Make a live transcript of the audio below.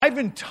I've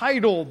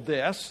entitled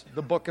this,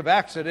 the book of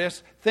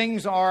Exodus,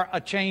 Things Are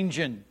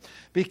A-Changin',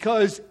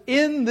 because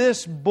in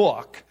this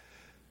book,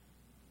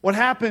 what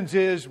happens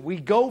is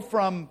we go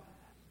from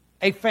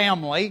a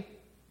family,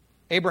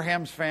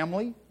 Abraham's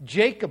family,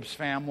 Jacob's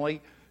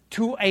family,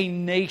 to a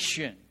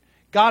nation.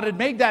 God had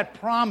made that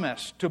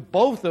promise to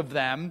both of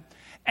them,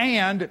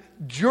 and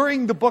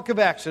during the book of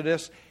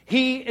Exodus,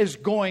 He is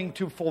going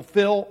to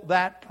fulfill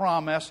that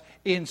promise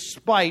in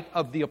spite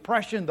of the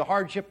oppression, the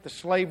hardship, the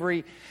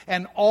slavery,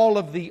 and all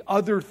of the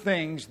other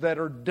things that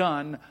are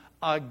done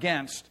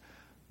against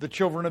the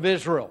children of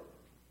Israel,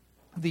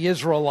 the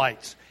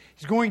Israelites.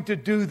 He's going to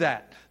do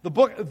that.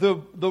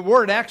 The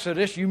word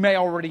Exodus, you may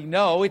already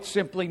know, it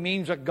simply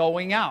means a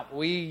going out.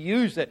 We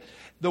use it.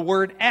 The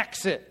word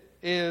exit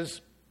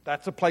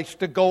that's a place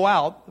to go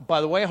out. By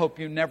the way, I hope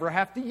you never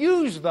have to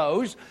use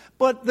those,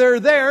 but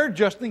they're there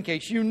just in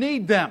case you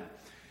need them.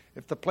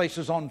 If the place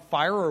is on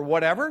fire or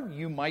whatever,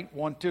 you might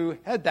want to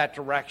head that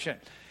direction.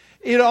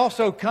 It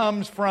also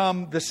comes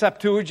from the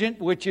Septuagint,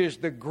 which is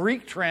the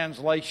Greek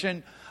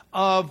translation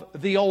of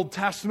the Old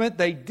Testament.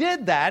 They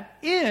did that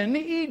in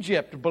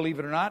Egypt, believe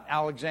it or not,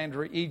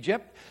 Alexandria,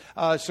 Egypt.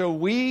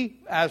 So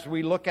as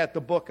we look at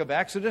the book of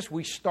Exodus,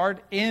 we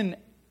start in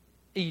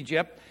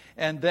Egypt,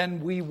 and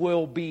then we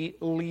will be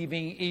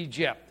leaving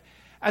Egypt.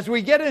 As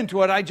we get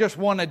into it, I just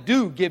want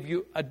to give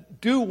you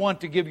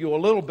a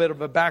little bit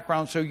of a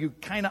background so you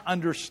kind of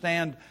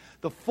understand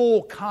the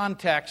full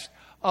context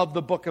of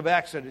the book of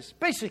Exodus.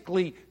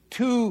 Basically,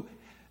 two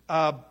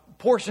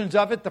portions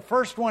of it. The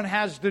first one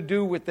has to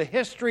do with the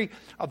history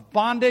of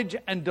bondage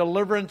and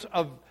deliverance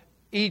of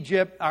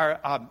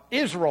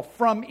Israel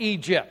from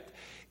Egypt.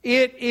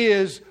 It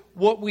is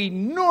what we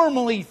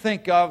normally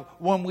think of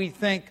when we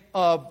think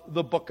of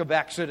the book of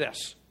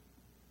Exodus,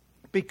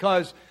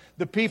 because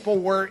the people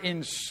were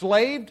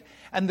enslaved.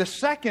 And the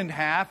second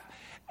half,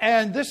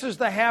 and this is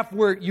the half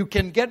where you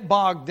can get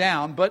bogged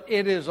down, but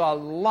it is a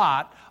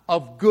lot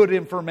of good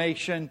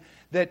information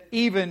that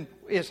even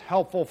is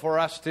helpful for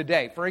us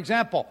today. For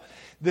example,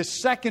 the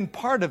second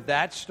part of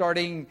that,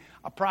 starting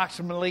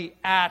approximately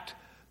at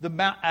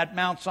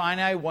Mount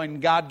Sinai, when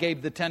God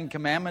gave the 10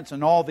 Commandments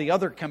and all the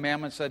other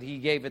commandments that He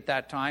gave at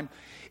that time,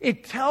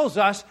 it tells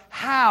us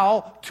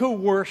how to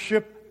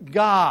worship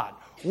God.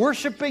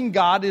 Worshiping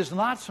God is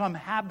not some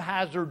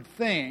haphazard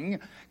thing.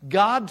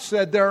 God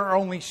said there are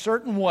only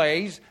certain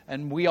ways,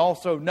 and we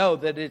also know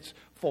that it's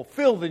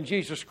fulfilled in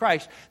Jesus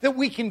Christ, that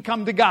we can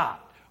come to God.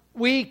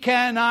 We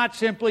cannot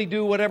simply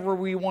do whatever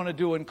we want to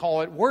do and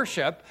call it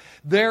worship.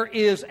 There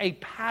is a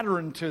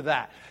pattern to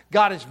that.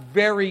 God is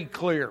very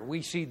clear.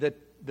 We see the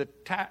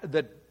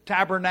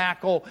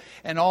tabernacle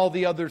and all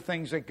the other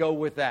things that go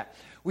with that.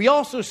 We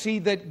also see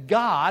that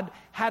God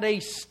had a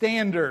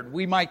standard.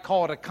 We might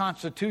call it a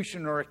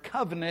constitution or a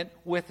covenant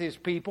with His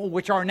people,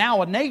 which are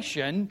now a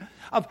nation,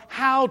 of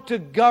how to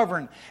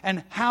govern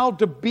and how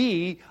to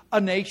be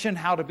a nation,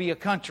 how to be a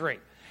country.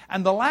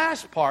 And the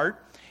last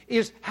part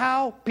is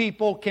how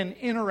people can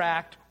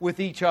interact with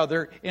each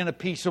other in a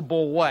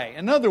peaceable way.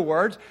 In other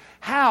words,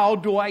 how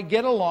do I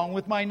get along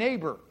with my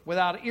neighbor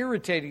without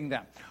irritating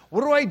them?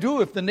 What do I do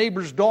if the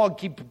neighbor's dog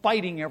keeps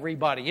biting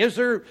everybody? Is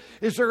there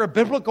a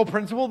biblical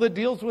principle that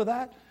deals with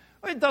that?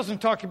 Well, it doesn't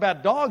talk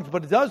about dogs,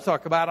 but it does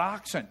talk about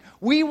oxen.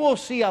 We will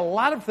see a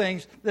lot of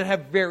things that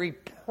have very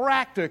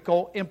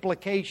practical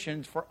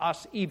implications for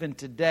us even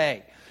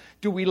today.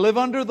 Do we live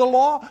under the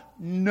law?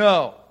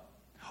 No.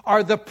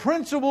 Are the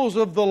principles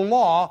of the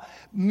law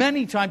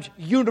many times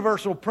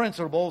universal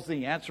principles?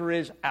 The answer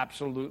is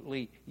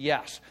absolutely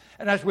yes.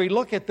 And as we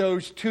look at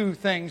those two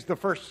things, the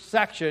first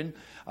section,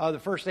 the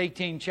first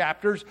 18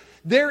 chapters,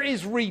 there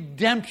is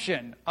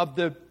redemption of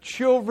the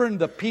children,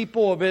 the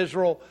people of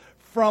Israel,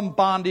 from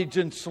bondage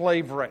and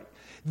slavery.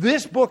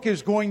 This book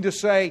is going to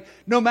say,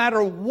 no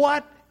matter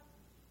what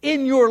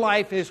in your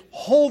life is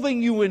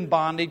holding you in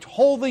bondage,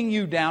 holding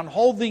you down,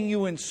 holding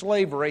you in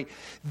slavery,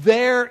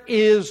 there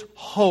is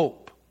hope.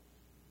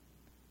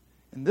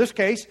 In this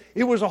case,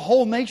 it was a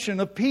whole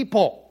nation of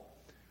people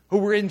who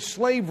were in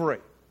slavery.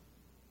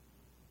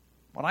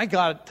 But I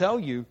got to tell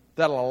you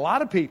that a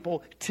lot of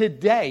people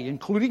today,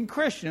 including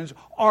Christians,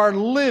 are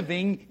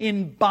living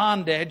in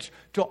bondage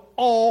to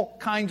all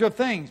kinds of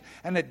things.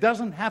 And it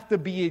doesn't have to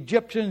be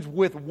Egyptians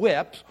with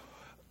whips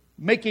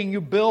making you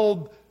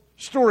build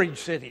storage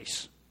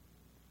cities.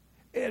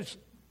 It's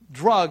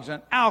drugs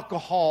and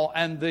alcohol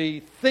and the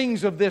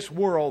things of this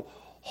world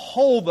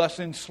hold us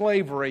in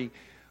slavery.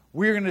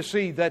 We're going to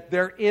see that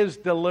there is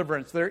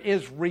deliverance, there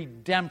is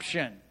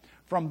redemption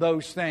from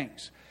those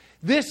things.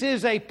 This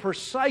is a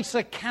precise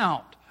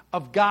account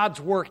of God's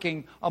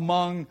working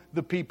among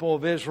the people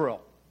of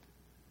Israel.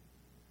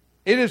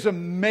 It is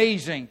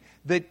amazing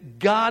that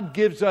God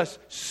gives us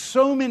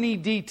so many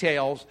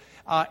details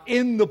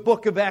in the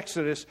book of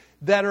Exodus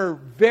that are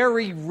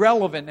very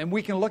relevant. And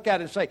we can look at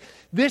it and say,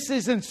 this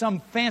isn't some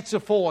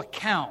fanciful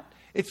account.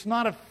 It's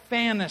not a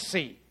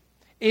fantasy.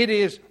 It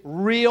is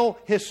real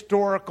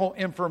historical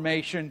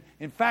information.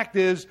 In fact,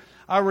 I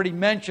already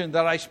mentioned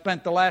that I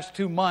spent the last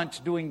 2 months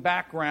doing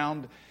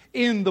background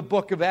in the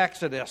book of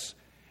Exodus.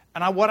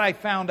 And what I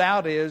found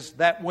out is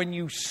that when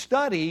you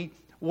study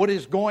what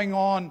is going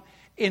on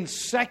in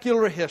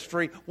secular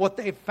history, what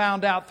they've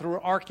found out through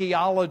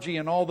archaeology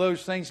and all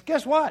those things,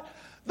 guess what?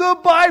 The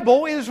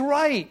Bible is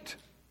right.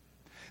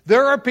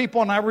 There are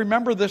people, and I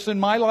remember this in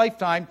my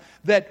lifetime,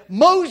 that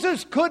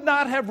Moses could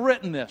not have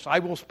written this. I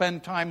will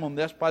spend time on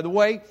this. By the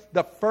way,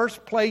 the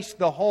first place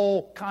the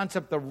whole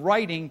concept of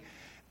writing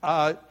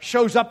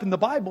shows up in the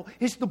Bible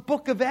is the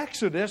book of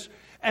Exodus,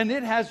 and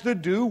it has to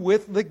do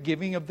with the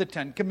giving of the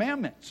Ten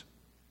Commandments.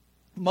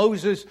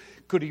 Moses,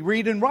 could he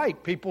read and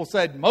write? People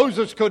said,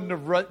 Moses couldn't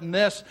have written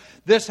this.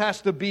 This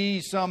has to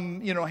be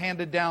some,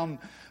 handed down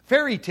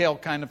fairy tale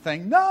kind of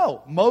thing.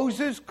 No,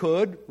 Moses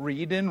could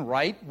read and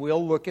write.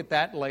 We'll look at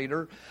that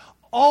later.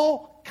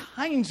 All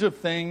kinds of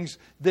things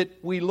that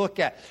we look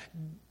at.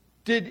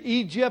 Did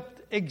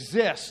Egypt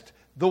exist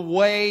the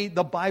way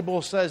the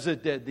Bible says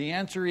it did? The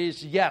answer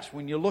is yes.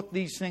 When you look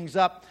these things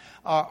up,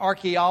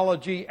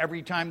 archaeology,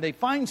 every time they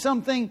find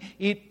something,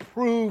 it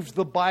proves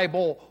the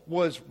Bible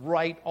was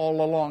right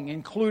all along,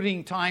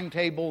 including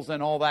timetables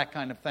and all that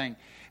kind of thing.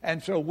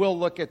 And so we'll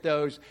look at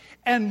those.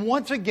 And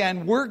once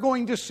again, we're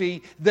going to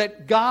see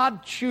that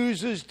God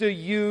chooses to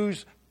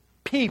use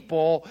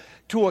people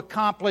to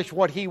accomplish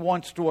what He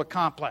wants to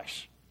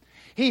accomplish.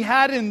 He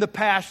had in the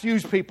past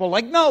used people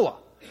like Noah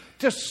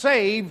to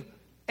save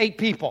 8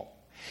 people.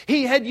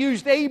 He had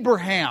used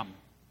Abraham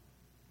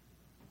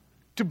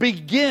to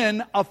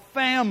begin a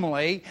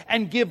family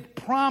and give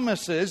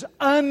promises,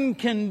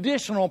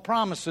 unconditional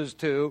promises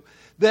to,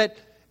 that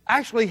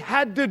actually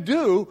had to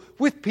do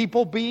with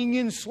people being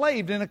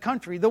enslaved in a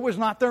country that was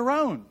not their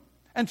own.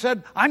 And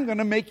said, I'm going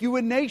to make you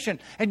a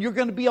nation, and you're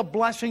going to be a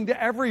blessing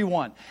to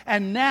everyone.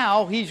 And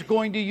now He's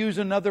going to use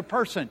another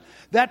person.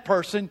 That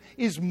person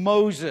is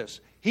Moses.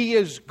 He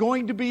is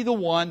going to be the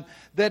one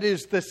that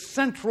is the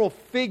central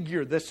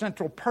figure, the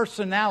central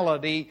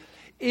personality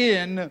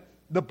in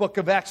the book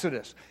of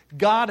Exodus.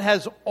 God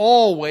has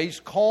always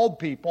called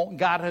people.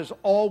 God has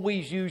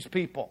always used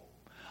people.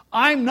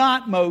 I'm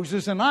not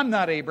Moses, and I'm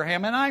not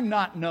Abraham, and I'm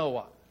not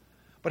Noah.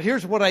 But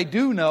here's what I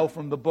do know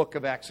from the book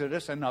of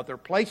Exodus and other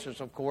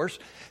places, of course,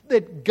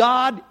 that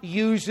God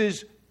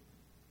uses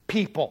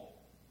people.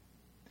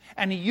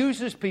 And He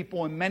uses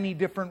people in many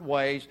different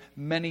ways,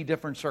 many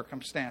different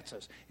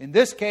circumstances. In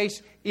this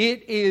case,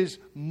 it is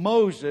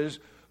Moses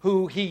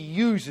who He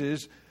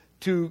uses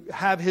to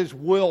have His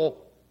will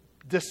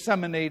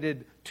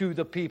disseminated to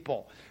the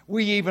people.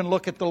 We even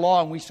look at the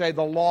law and we say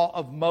the law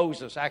of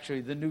Moses.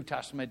 Actually, the New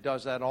Testament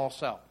does that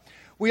also.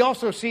 We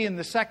also see in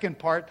the second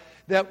part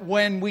that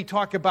when we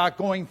talk about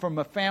going from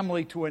a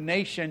family to a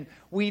nation,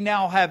 we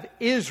now have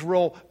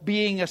Israel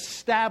being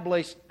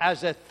established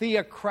as a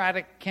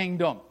theocratic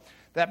kingdom.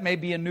 That may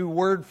be a new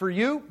word for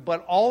you,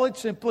 but all it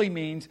simply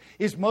means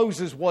is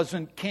Moses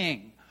wasn't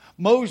king.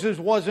 Moses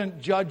wasn't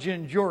judge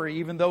and jury,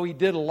 even though he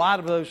did a lot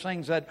of those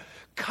things that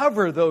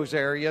cover those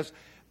areas.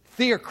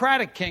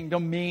 Theocratic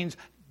kingdom means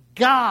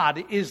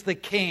God is the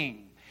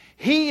king.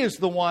 He is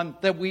the one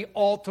that we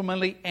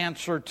ultimately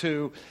answer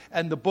to.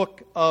 And the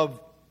book of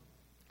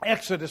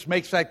Exodus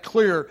makes that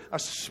clear,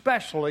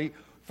 especially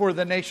for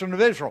the nation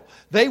of Israel.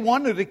 They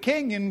wanted a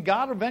king, and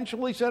God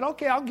eventually said,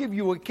 okay, I'll give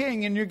you a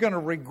king, and you're going to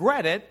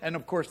regret it. And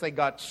of course, they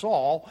got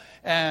Saul,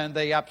 and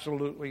they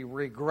absolutely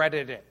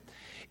regretted it.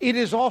 It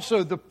is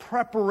also the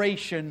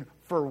preparation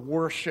for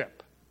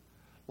worship.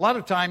 A lot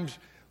of times,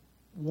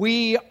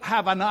 we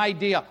have an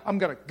idea, I'm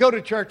going to go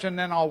to church and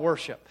then I'll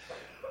worship.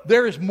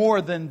 There is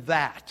more than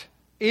that.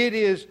 It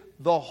is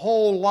the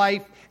whole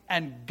life,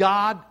 and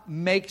God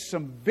makes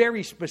some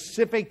very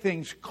specific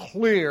things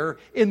clear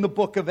in the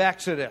book of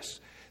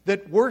Exodus.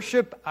 That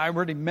worship, I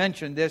already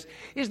mentioned this,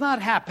 is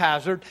not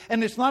haphazard,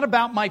 and it's not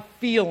about my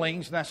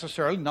feelings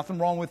necessarily. Nothing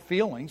wrong with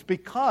feelings,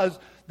 because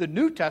the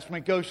New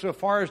Testament goes so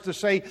far as to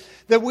say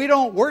that we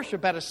don't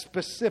worship at a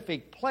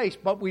specific place,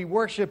 but we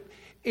worship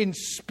in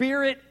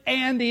spirit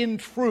and in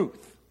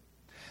truth.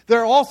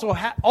 There also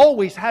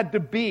always had to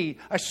be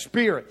a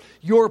spirit.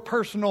 Your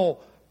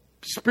personal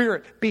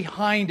spirit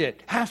behind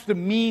it has to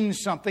mean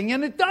something,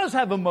 and it does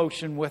have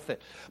emotion with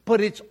it.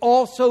 But it's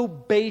also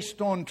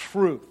based on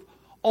truth.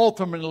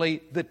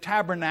 Ultimately, the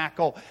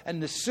tabernacle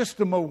and the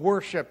system of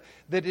worship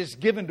that is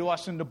given to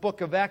us in the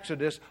book of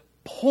Exodus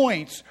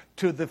points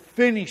to the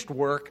finished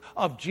work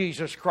of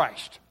Jesus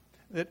Christ.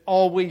 That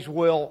always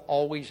will,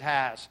 always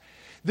has.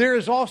 There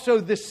is also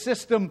this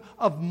system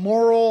of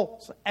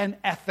morals and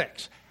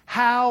ethics.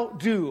 How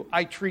do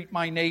I treat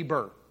my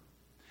neighbor?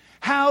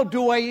 How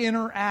do I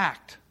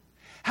interact?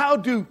 How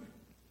do,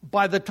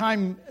 by the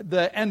time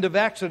the end of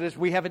Exodus,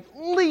 we have at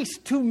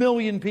least 2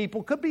 million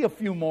people, could be a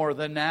few more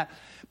than that,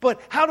 but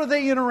how do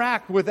they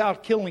interact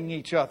without killing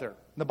each other?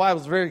 The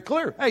Bible's very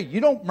clear. Hey, you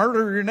don't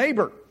murder your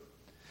neighbor.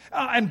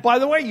 And by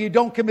the way, you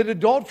don't commit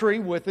adultery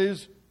with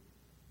his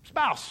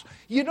spouse.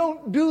 You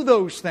don't do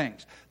those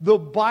things. The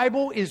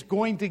Bible is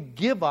going to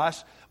give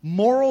us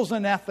morals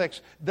and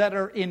ethics that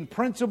are in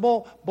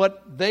principle,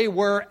 but they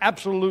were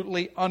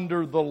absolutely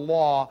under the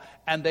law,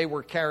 and they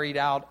were carried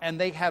out, and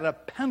they had a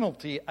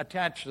penalty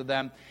attached to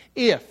them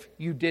if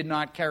you did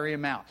not carry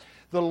them out.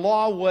 The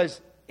law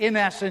was, in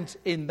essence,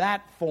 in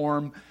that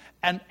form,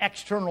 an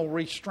external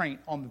restraint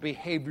on the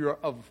behavior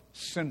of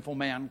sinful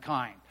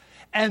mankind.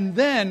 And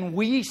then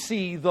we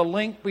see the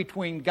link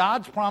between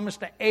God's promise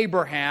to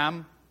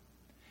Abraham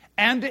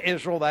and to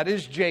Israel, that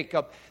is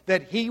Jacob,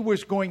 that he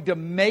was going to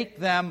make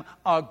them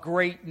a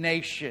great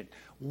nation.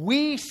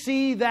 We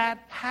see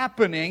that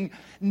happening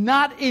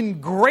not in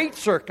great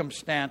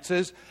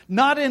circumstances,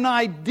 not in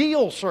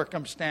ideal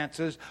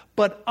circumstances,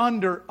 but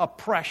under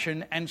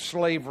oppression and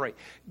slavery.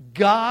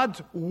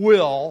 God's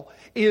will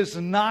is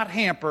not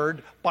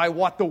hampered by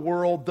what the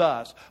world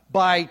does,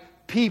 by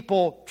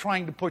people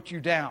trying to put you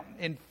down.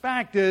 In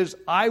fact,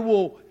 I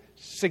will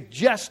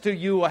suggest to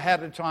you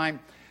ahead of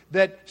time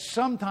that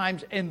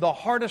sometimes in the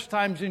hardest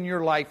times in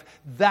your life,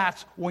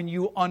 that's when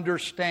you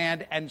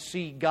understand and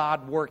see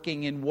God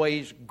working in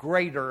ways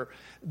greater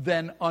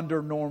than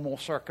under normal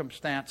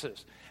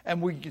circumstances.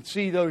 And we can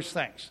see those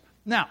things.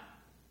 Now,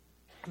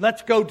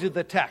 let's go to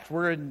the text.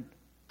 We're in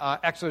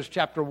Exodus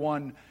chapter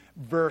 1,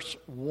 verse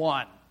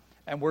 1.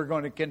 And we're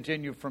going to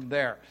continue from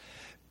there.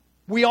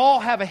 We all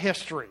have a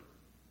history.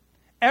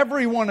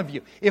 Every one of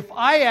you. If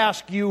I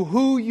ask you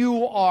who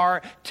you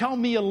are, tell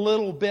me a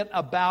little bit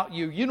about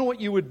you. You know what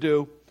you would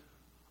do?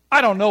 I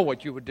don't know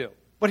what you would do.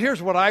 But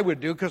here's what I would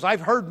do, because I've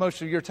heard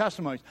most of your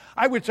testimonies.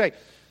 I would say,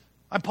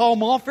 I'm Paul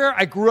Malfair.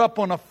 I grew up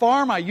on a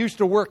farm. I used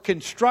to work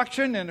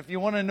construction. And if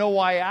you want to know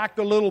why I act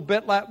a little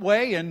bit that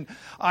way, and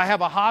I have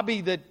a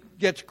hobby that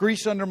gets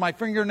grease under my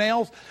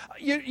fingernails,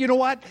 you know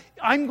what?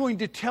 I'm going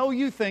to tell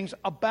you things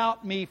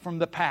about me from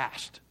the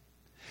past.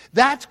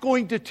 That's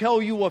going to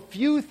tell you a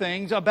few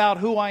things about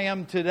who I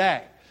am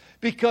today.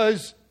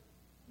 Because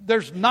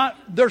there's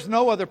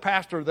no other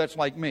pastor that's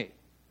like me.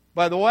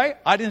 By the way,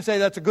 I didn't say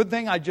that's a good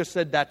thing. I just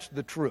said that's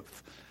the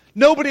truth.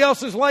 Nobody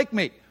else is like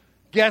me.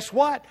 Guess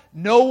what?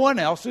 No one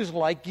else is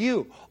like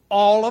you.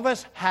 All of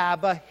us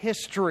have a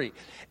history.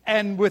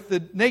 And with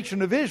the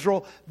nation of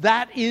Israel,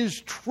 that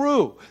is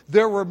true.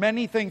 There were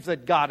many things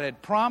that God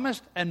had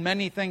promised and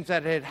many things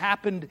that had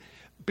happened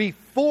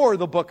before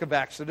the book of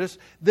Exodus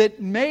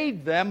that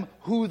made them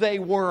who they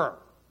were.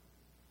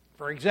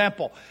 For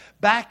example,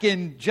 back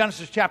in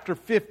Genesis chapter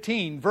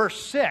 15,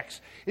 verse 6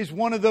 is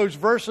one of those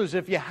verses,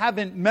 if you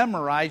haven't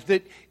memorized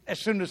it, as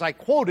soon as I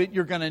quote it,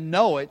 you're going to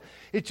know it.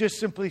 It just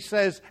simply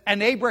says,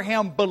 and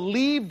Abraham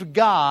believed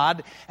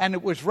God, and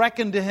it was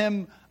reckoned to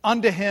him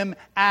unto him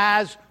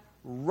as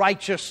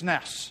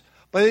righteousness.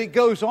 But it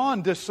goes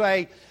on to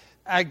say,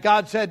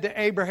 God said to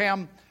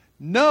Abraham,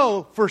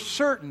 know for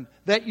certain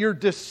that your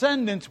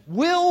descendants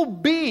will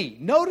be,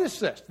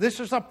 notice this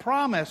is a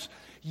promise,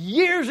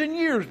 years and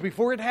years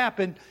before it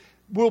happened,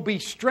 will be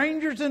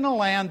strangers in a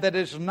land that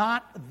is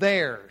not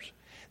theirs.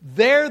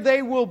 There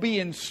they will be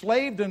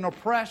enslaved and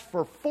oppressed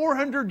for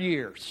 400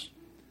 years.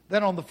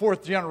 Then on the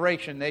fourth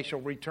generation they shall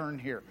return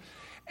here.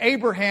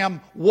 Abraham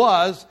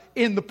was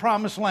in the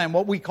promised land,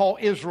 what we call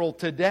Israel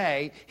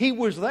today. He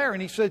was there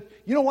and he said,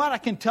 you know what, I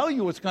can tell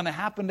you what's going to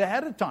happen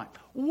ahead of time,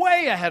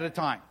 way ahead of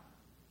time.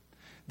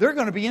 They're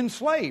going to be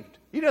enslaved.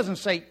 He doesn't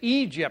say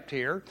Egypt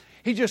here.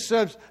 He just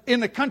says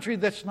in a country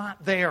that's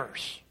not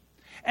theirs.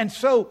 And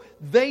so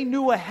they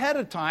knew ahead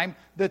of time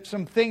that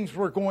some things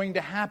were going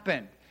to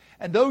happen.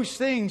 And those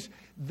things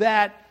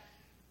that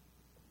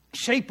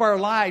shape our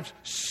lives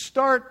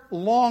start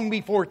long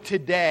before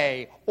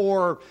today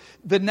or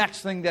the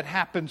next thing that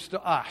happens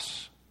to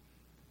us.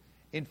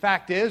 In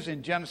fact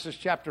in Genesis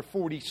chapter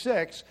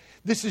 46,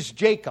 this is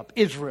Jacob,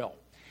 Israel.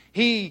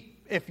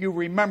 If you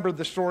remember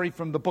the story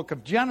from the book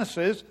of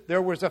Genesis,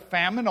 there was a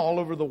famine all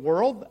over the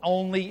world.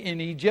 Only in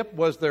Egypt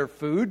was there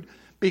food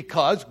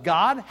because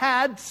God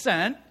had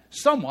sent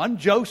someone,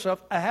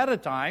 Joseph, ahead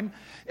of time.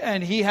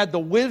 And he had the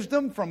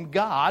wisdom from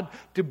God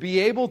to be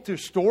able to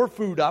store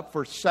food up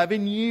for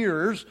 7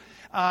 years.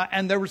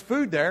 And there was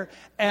food there.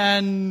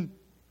 And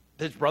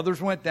his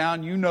brothers went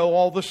down. You know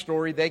all the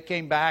story. They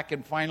came back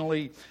and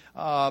finally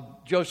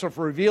Joseph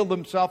revealed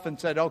himself and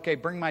said, okay,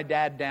 bring my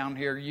dad down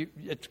here.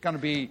 It's going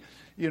to be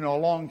a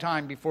long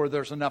time before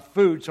there's enough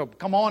food, so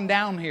come on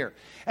down here.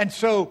 And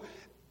so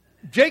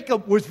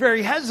Jacob was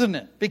very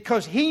hesitant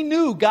because he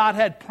knew God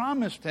had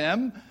promised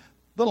him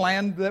the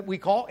land that we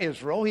call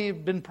Israel. He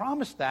had been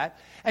promised that.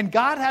 And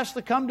God has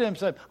to come to him and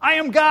say, I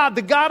am God,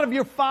 the God of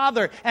your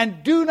father,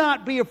 and do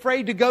not be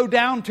afraid to go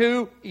down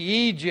to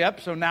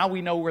Egypt. So now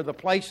we know where the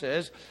place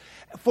is.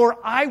 For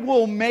I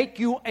will make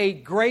you a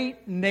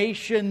great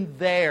nation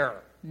there.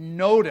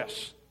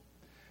 Notice.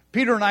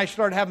 Peter and I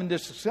started having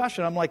this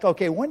discussion. I'm like,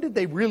 okay, when did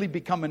they really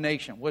become a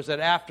nation? Was it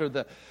after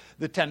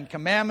the Ten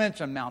Commandments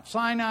and Mount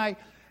Sinai?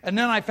 And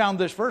then I found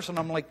this verse and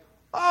I'm like,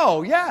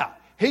 oh yeah.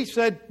 He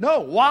said,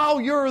 no,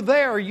 while you're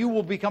there, you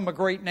will become a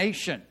great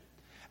nation.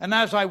 And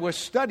as I was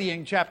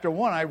studying chapter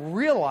 1, I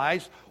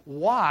realized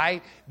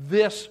why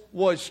this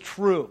was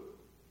true.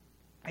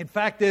 In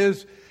fact,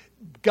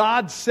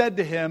 God said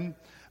to him,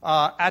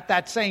 at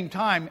that same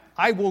time,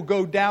 I will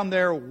go down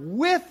there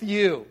with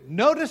you.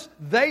 Notice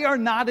they are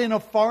not in a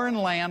foreign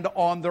land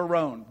on their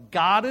own.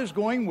 God is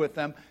going with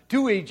them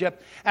to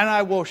Egypt, and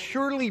I will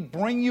surely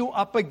bring you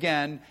up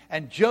again,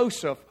 and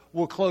Joseph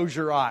will close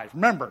your eyes.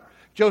 Remember,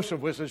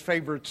 Joseph was his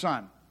favorite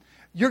son.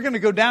 You're going to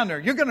go down there.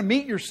 You're going to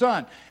meet your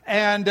son.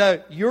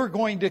 And you're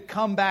going to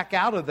come back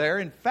out of there.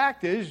 In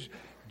fact is,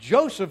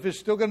 Joseph is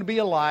still going to be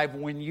alive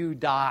when you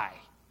die.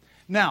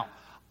 Now,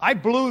 I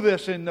blew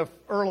this in the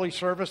early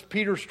service.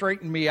 Peter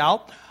straightened me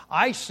out.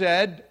 I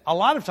said a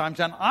lot of times,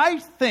 and I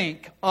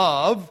think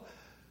of,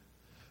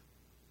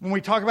 when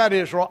we talk about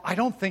Israel, I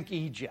don't think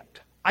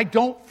Egypt. I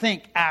don't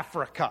think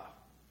Africa.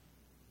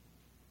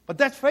 But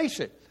let's face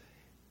it.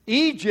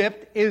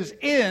 Egypt is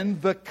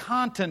in the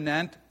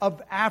continent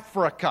of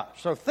Africa.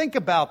 So think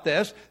about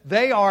this.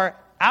 They are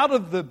out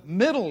of the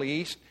Middle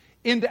East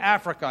into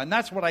Africa. And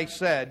that's what I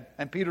said.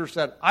 And Peter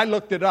said, I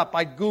looked it up.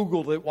 I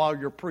Googled it while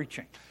you're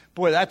preaching.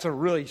 Boy, that's a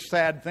really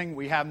sad thing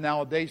we have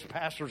nowadays.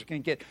 Pastors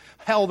can get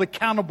held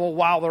accountable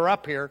while they're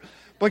up here.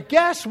 But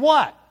guess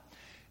what?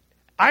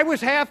 I was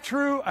half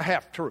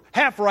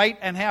right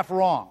and half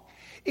wrong.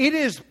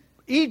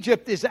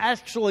 Egypt is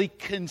actually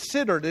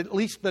considered, at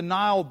least the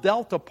Nile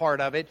Delta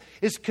part of it,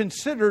 is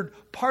considered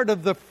part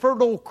of the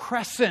Fertile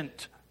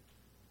Crescent.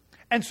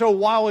 And so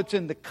while it's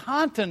in the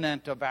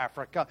continent of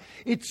Africa,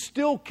 it's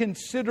still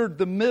considered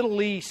the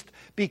Middle East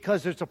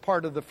because it's a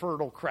part of the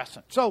Fertile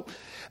Crescent. So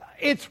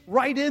it's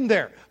right in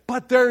there.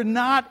 But they're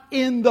not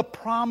in the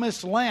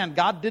promised land.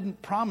 God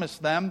didn't promise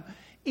them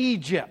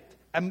Egypt.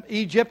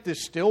 Egypt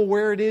is still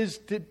where it is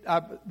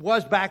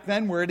was back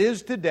then, where it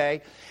is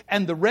today.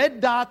 And the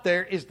red dot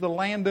there is the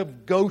land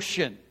of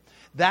Goshen.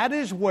 That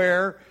is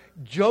where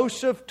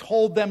Joseph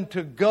told them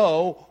to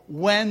go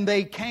when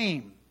they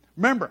came.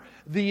 Remember,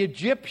 the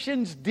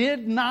Egyptians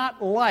did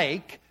not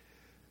like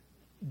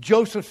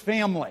Joseph's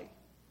family.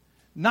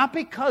 Not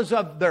because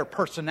of their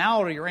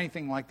personality or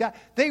anything like that.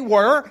 They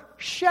were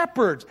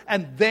shepherds,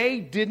 and they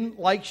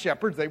didn't like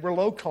shepherds. They were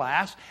low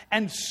class.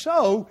 And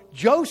so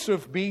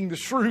Joseph, being the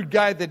shrewd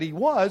guy that he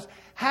was,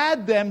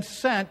 had them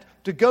sent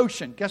to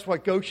Goshen. Guess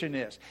what Goshen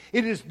is?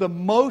 It is the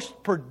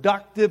most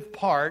productive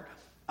part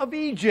of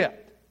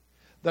Egypt.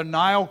 The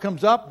Nile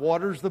comes up,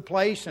 waters the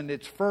place, and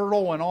it's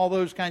fertile and all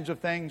those kinds of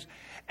things.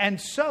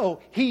 And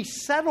so he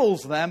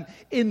settles them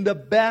in the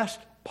best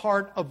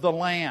part of the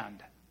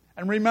land.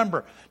 And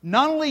remember,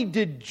 not only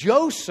did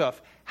Joseph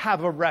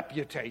have a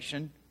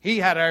reputation, he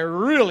had a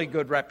really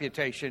good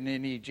reputation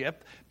in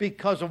Egypt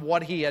because of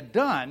what he had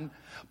done,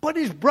 but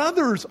his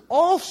brothers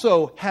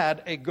also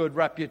had a good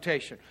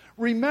reputation.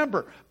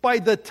 Remember, by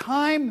the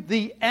time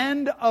the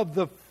end of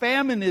the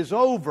famine is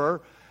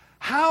over,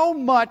 how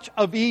much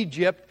of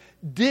Egypt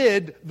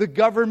did the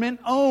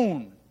government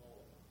own?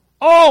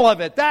 All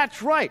of it,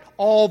 that's right.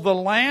 All the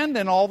land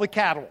and all the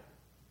cattle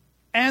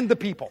and the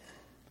people.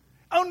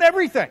 Owned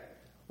everything.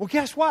 Well,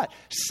 guess what?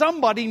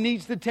 Somebody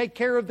needs to take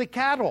care of the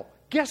cattle.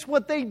 Guess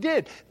what they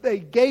did? They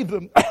gave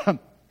them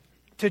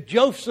to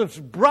Joseph's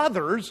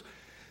brothers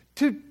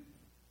to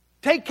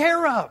take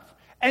care of.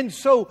 And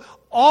so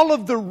all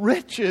of the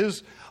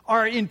riches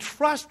are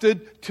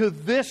entrusted to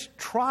this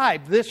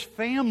tribe, this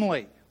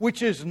family,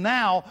 which is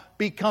now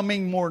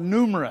becoming more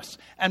numerous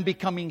and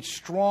becoming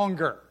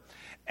stronger.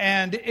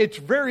 And it's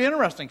very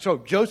interesting. So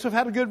Joseph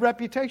had a good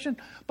reputation,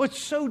 but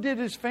so did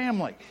his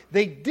family.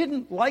 They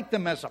didn't like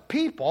them as a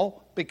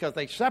people because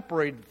they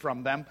separated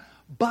from them,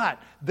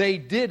 but they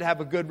did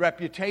have a good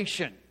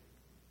reputation.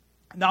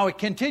 Now it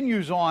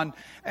continues on,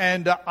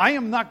 and I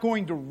am not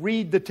going to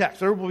read the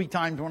text. There will be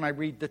times when I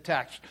read the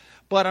text,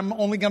 but I'm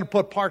only going to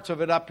put parts of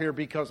it up here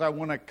because I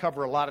want to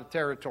cover a lot of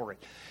territory.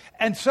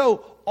 And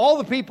so all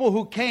the people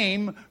who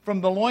came from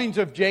the loins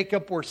of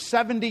Jacob were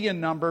 70 in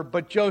number,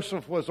 but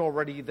Joseph was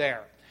already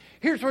there.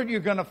 Here's what you're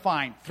going to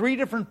find. 3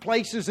 different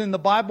places in the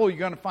Bible, you're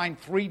going to find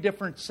 3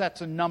 different sets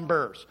of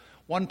numbers.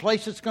 One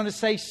place it's going to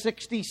say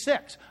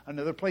 66.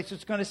 Another place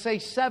it's going to say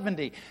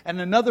 70.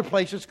 And another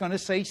place it's going to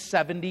say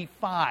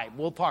 75.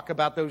 We'll talk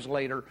about those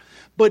later.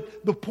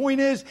 But the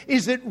point is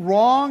it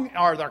wrong?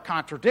 Are there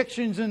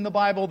contradictions in the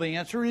Bible? The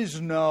answer is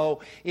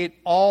no. It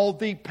all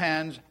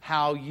depends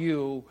how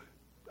you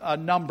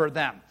number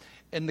them.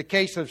 In the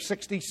case of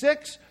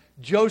 66,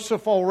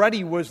 Joseph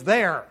already was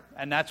there.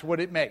 And that's what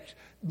it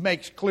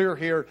makes clear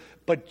here.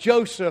 But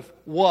Joseph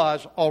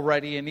was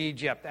already in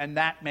Egypt. And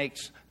that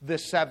makes the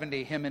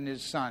 70, him and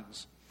his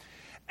sons.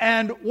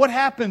 And what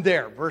happened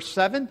there? Verse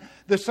 7,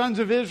 the sons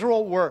of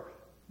Israel were,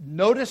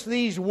 notice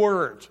these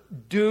words,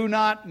 do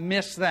not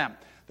miss them.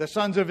 The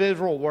sons of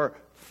Israel were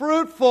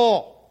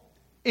fruitful,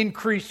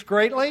 increased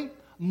greatly,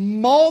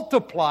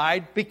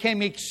 multiplied,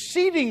 became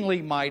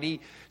exceedingly mighty,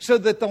 so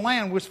that the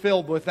land was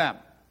filled with them.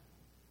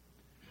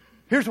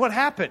 Here's what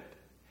happened,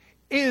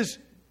 is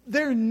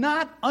they're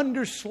not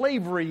under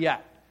slavery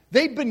yet.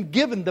 They've been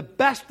given the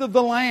best of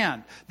the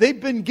land. They've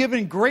been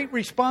given great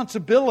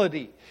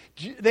responsibility.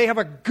 They have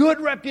a good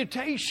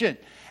reputation.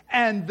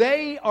 And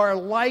they are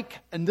like,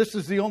 and this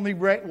is the only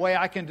way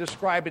I can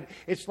describe it,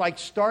 it's like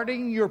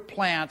starting your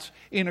plants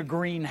in a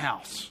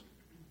greenhouse.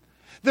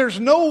 There's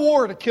no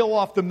war to kill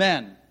off the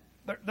men.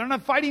 They're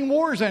not fighting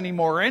wars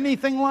anymore or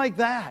anything like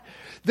that.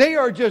 They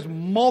are just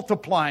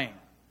multiplying.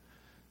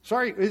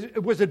 Sorry,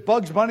 was it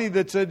Bugs Bunny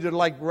that said they're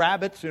like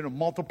rabbits,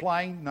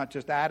 multiplying, not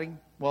just adding?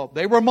 Well,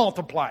 they were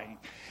multiplying.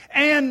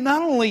 And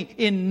not only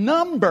in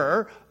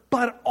number,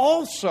 but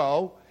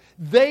also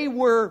they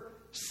were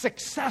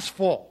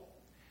successful.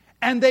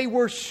 And they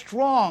were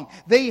strong.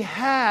 They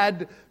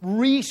had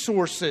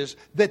resources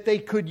that they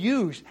could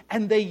use,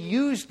 and they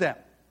used them.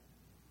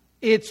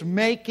 It's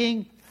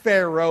making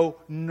Pharaoh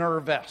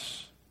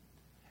nervous.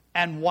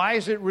 And why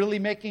is it really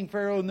making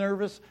Pharaoh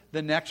nervous?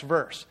 The next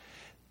verse.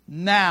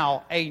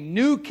 Now a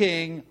new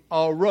king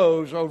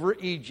arose over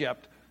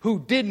Egypt who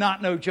did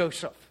not know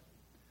Joseph.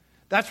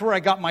 That's where I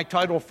got my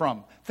title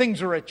from.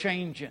 Things are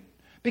a-changing.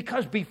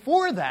 Because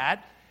before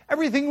that,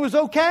 everything was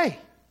okay.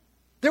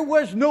 There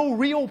was no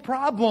real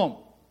problem.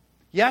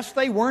 Yes,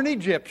 they weren't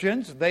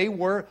Egyptians. They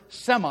were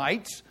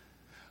Semites.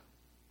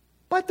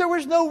 But there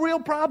was no real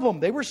problem.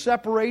 They were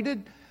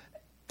separated.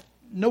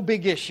 No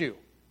big issue.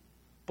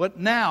 But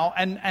now,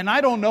 and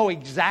I don't know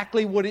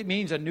exactly what it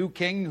means, a new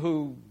king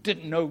who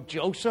didn't know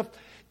Joseph.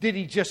 Did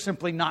he just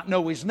simply not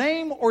know his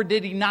name? Or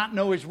did he not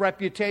know his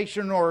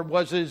reputation? Or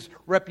was his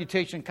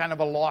reputation kind of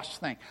a lost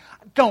thing?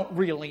 I don't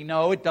really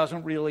know. It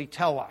doesn't really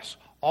tell us.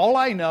 All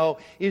I know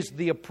is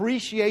the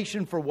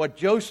appreciation for what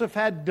Joseph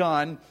had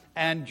done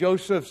and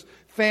Joseph's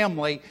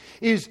family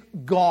is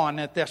gone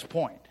at this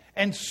point.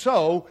 And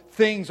so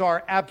things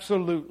are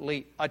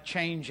absolutely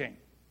a-changing.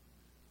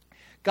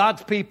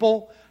 God's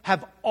people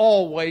have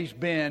always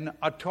been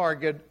a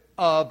target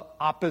of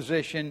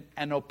opposition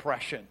and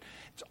oppression.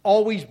 It's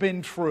always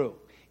been true.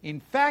 In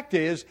fact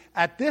is,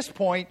 at this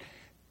point,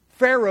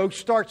 Pharaoh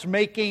starts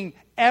making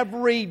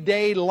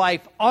everyday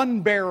life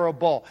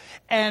unbearable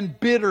and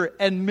bitter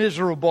and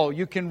miserable.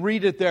 You can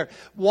read it there.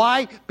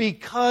 Why?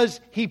 Because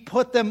he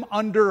put them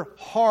under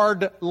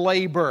hard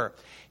labor.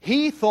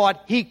 He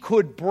thought he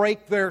could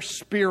break their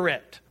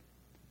spirit.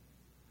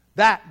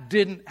 That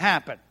didn't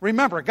happen.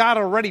 Remember, God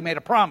already made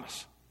a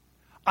promise.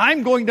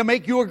 I'm going to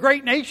make you a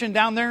great nation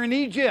down there in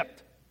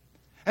Egypt.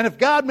 And if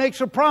God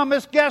makes a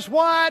promise, guess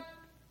what?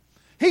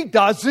 He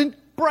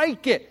doesn't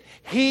break it.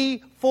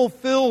 He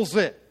fulfills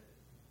it.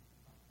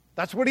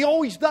 That's what he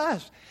always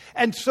does.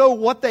 And so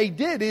what they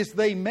did is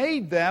they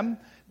made them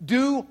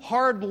do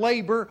hard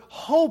labor,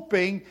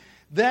 hoping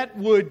that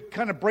would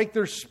kind of break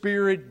their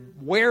spirit,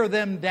 wear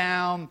them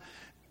down,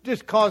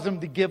 just cause them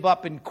to give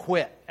up and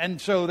quit.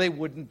 And so they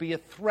wouldn't be a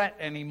threat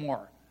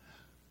anymore.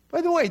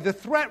 By the way, the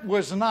threat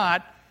was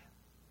not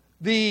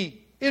the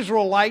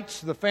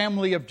Israelites, the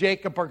family of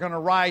Jacob, are going to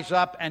rise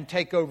up and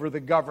take over the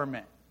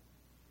government.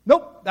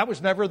 Nope, that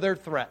was never their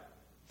threat.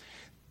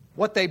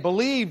 What they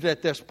believed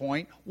at this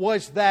point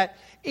was that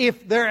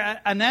if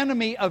an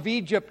enemy of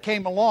Egypt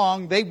came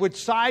along, they would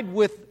side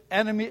with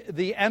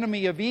the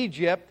enemy of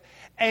Egypt,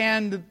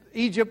 and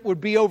Egypt would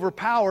be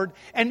overpowered,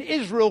 and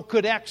Israel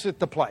could exit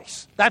the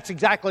place. That's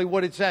exactly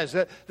what it says,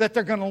 that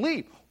they're going to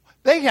leave.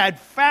 They had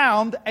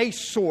found a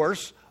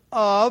source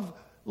of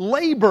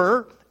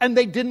labor, and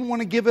they didn't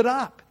want to give it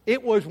up.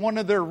 It was one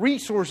of their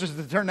resources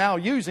that they're now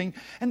using,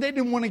 and they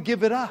didn't want to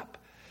give it up.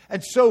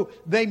 And so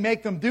they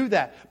make them do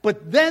that.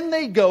 But then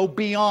they go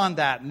beyond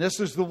that. And this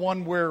is the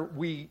one where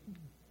we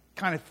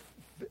kind of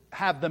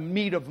have the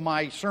meat of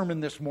my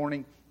sermon this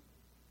morning.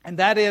 And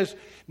that is,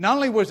 not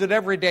only was it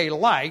everyday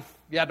life,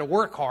 you had to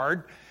work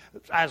hard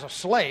as a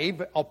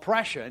slave,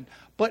 oppression,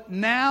 but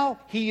now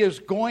he is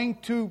going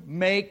to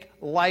make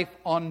life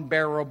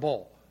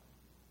unbearable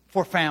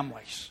for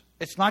families.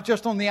 It's not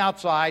just on the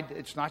outside.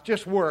 It's not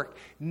just work.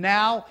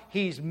 Now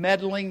he's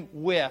meddling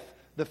with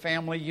the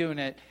family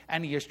unit,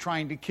 and he is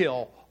trying to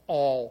kill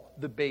all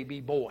the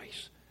baby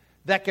boys.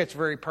 That gets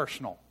very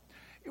personal.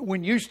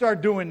 When you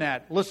start doing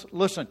that,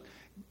 listen,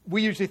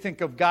 we usually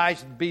think of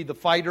guys to be the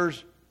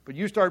fighters, but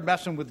you start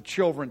messing with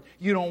children,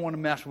 you don't want to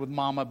mess with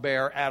Mama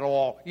Bear at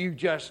all. You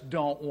just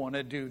don't want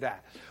to do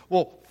that.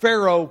 Well,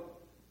 Pharaoh,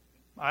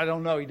 I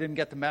don't know, he didn't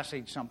get the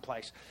message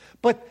someplace.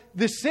 But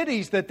the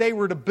cities that they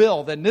were to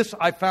build, and this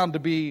I found to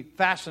be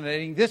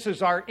fascinating, this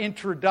is our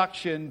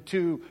introduction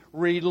to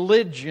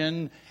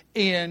religion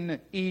in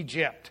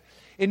Egypt.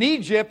 In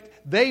Egypt,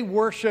 they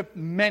worship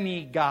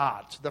many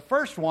gods. The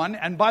first one,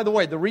 and by the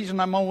way, the reason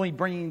I'm only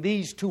bringing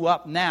these two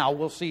up now,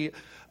 we'll see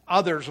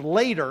others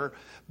later,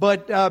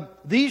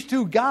 but these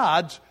two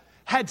gods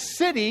had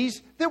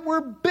cities that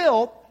were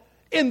built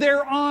in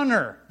their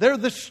honor. They're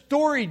the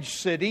storage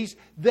cities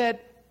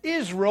that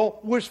Israel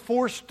was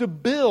forced to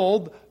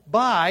build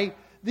by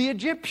the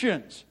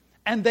Egyptians.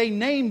 And they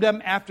named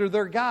them after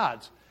their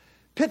gods.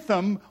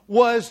 Pithom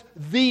was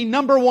the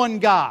number one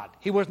god.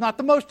 He was not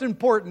the most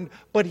important,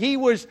 but he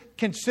was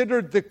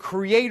considered the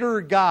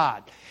creator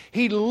god.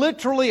 He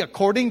literally,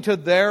 according to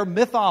their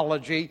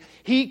mythology,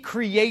 he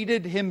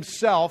created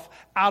himself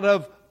out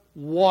of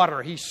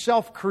water. He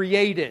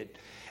self-created.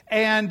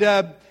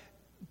 And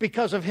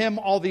because of him,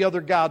 all the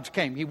other gods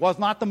came. He was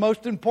not the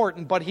most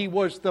important, but he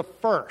was the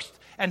first.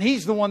 And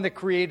he's the one that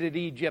created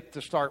Egypt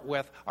to start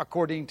with,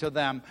 according to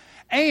them.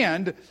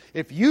 And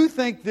if you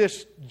think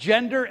this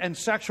gender and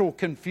sexual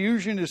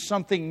confusion is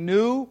something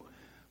new,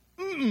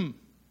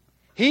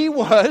 he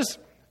was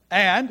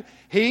And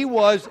he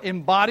was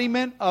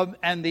embodiment of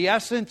and the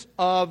essence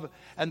of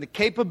and the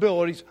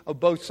capabilities of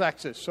both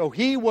sexes. So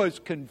he was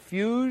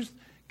confused.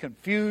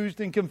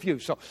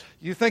 So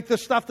you think the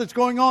stuff that's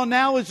going on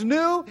now is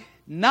new?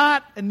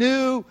 Not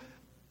new.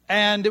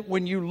 And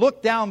when you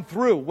look down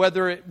through,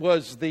 whether it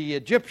was the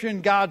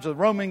Egyptian gods, the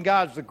Roman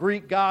gods, the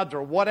Greek gods,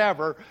 or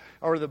whatever,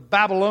 or the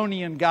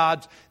Babylonian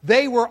gods,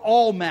 they were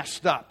all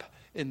messed up.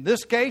 In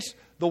this case,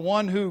 the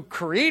one who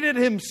created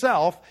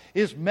himself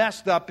is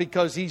messed up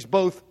because he's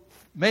both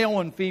male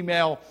and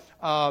female.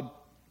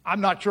 I'm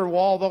not sure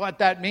all what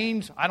that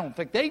means. I don't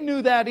think they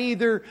knew that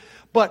either.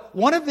 But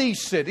one of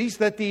these cities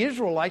that the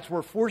Israelites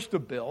were forced to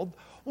build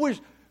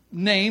was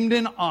named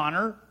in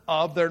honor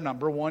of their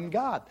number one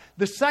god.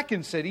 The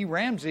second city,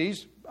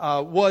 Ramses,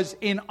 was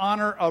in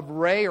honor of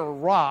Re or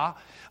Ra,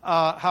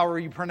 however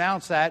you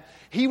pronounce that.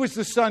 He was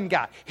the sun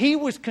god. He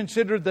was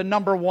considered the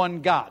number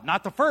one god.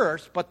 Not the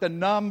first, but the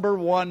number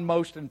one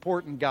most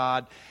important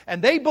god.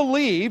 And they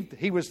believed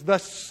he was the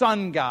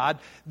sun god.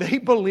 They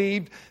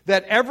believed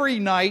that every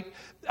night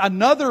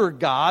another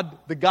god,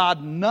 the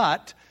god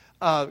Nut,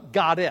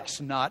 goddess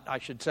Nut, I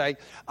should say,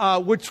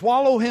 would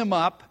swallow him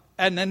up,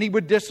 and then he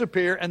would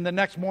disappear, and the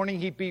next morning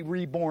he'd be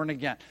reborn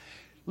again.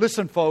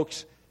 Listen,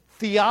 folks,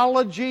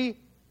 theology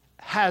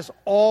has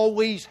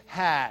always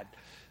had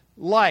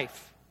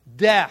life,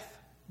 death,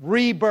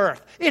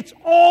 rebirth. It's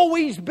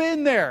always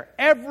been there.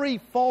 Every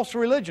false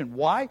religion.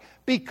 Why?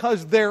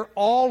 Because they're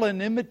all an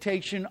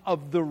imitation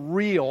of the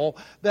real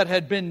that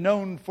had been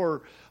known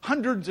for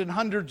hundreds and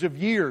hundreds of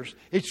years.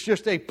 It's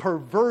just a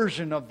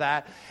perversion of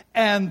that.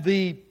 And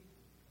the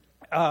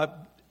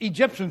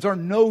Egyptians are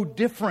no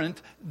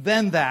different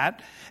than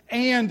that.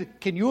 And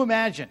can you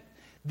imagine?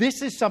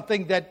 This is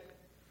something that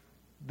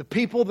the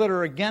people that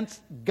are against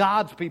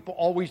God's people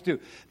always do.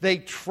 They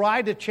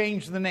try to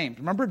change the names.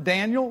 Remember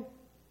Daniel?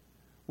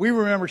 We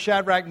remember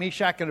Shadrach,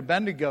 Meshach, and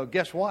Abednego.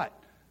 Guess what?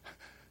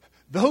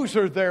 Those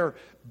are their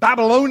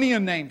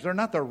Babylonian names. They're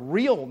not their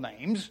real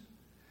names.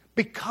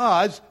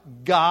 Because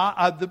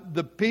God,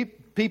 the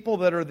people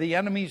that are the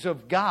enemies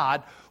of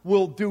God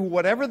will do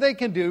whatever they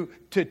can do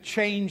to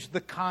change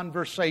the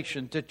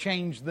conversation, to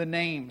change the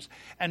names,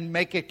 and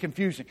make it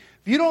confusing.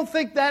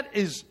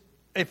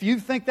 If you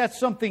think that's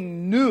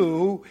something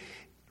new,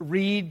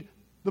 read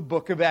the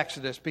book of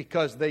Exodus,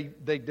 because they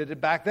did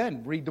it back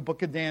then. Read the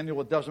book of Daniel.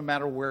 It doesn't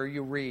matter where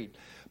you read.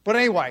 But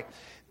anyway,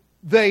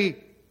 the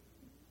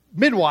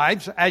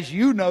midwives, as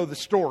you know the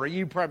story,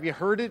 you probably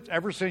heard it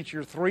ever since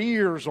you're 3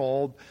 years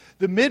old.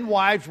 The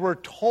midwives were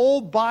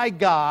told by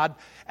God,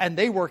 and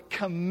they were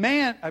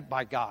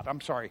by God.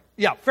 I'm sorry.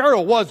 Yeah,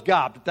 Pharaoh was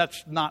God, but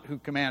that's not who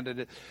commanded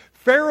it.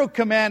 Pharaoh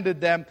commanded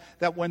them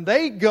that when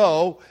they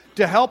go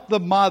to help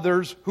the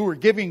mothers who are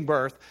giving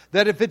birth,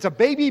 that if it's a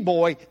baby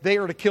boy, they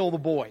are to kill the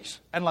boys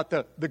and let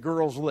the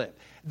girls live.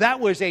 That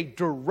was a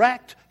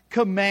direct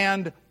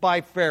command by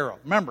Pharaoh.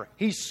 Remember,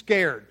 he's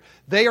scared.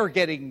 They are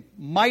getting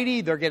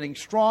mighty, they're getting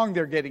strong,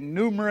 they're getting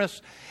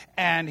numerous,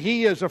 and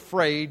he is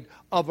afraid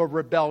of a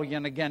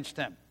rebellion against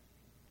him.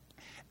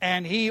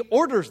 And he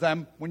orders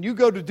them, when you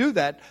go to do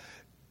that,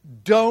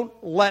 don't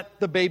let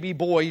the baby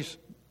boys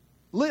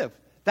live.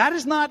 That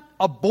is not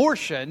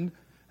abortion.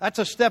 That's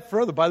a step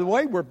further. By the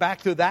way, we're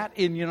back to that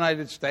in the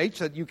United States,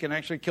 that you can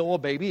actually kill a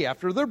baby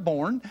after they're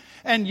born.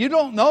 And you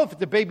don't know if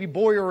it's a baby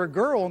boy or a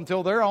girl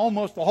until they're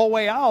almost the whole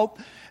way out.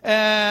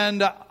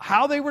 And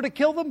how they were to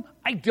kill them,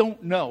 I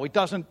don't know. It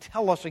doesn't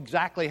tell us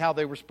exactly how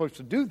they were supposed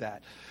to do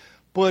that.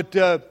 But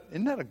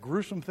isn't that a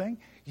gruesome thing?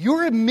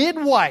 You're a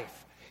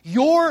midwife.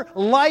 Your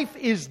life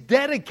is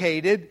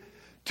dedicated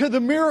to the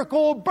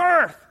miracle of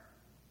birth.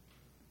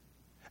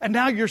 And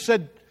now you're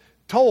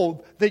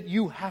told that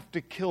you have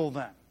to kill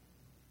them.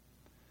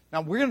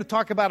 Now, we're going to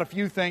talk about a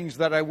few things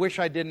that I wish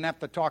I didn't have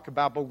to talk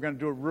about, but we're going to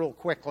do it real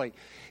quickly.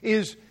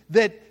 Is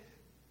that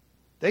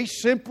they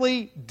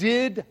simply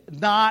did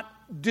not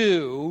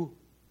do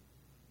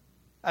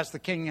as the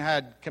king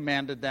had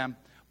commanded them,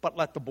 but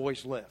let the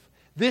boys live.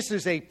 This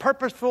is a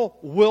purposeful,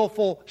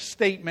 willful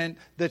statement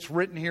that's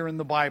written here in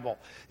the Bible.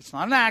 It's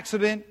not an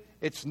accident.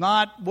 It's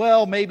not,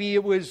 well, maybe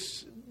it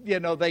was,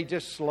 they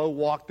just slow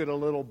walked it a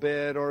little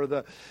bit, or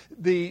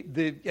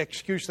the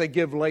excuse they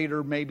give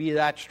later, maybe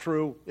that's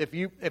true.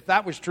 If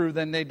that was true,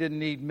 then they didn't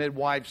need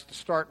midwives to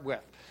start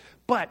with.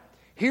 But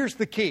here's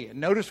the key, and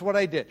notice what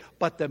I did.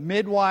 But the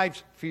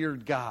midwives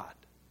feared God.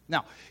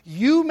 Now,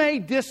 you may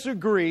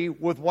disagree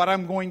with what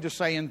I'm going to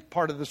say in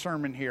part of the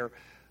sermon here,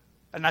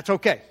 and that's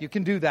okay. You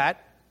can do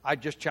that. I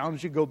just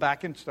challenge you to go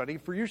back and study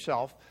for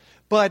yourself.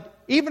 But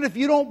even if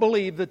you don't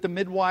believe that the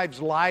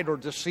midwives lied or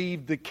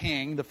deceived the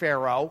king, the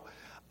Pharaoh,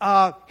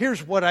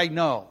 here's what I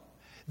know.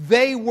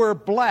 They were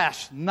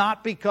blessed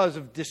not because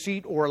of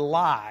deceit or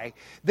lie.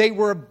 They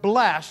were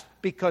blessed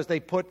because they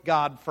put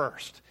God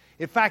first.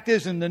 In fact,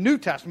 in the New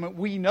Testament,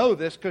 we know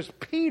this because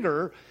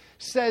Peter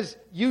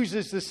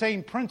uses the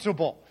same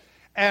principle.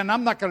 And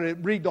I'm not going to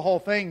read the whole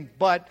thing,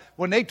 but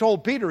when they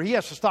told Peter he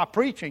has to stop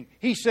preaching,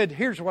 he said,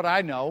 here's what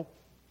I know.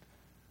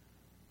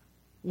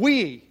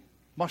 We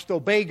must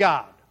obey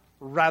God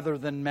rather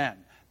than men.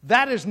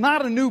 That is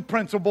not a new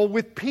principle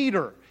with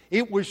Peter.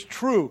 It was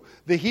true.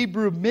 The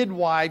Hebrew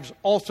midwives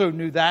also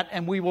knew that,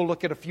 and we will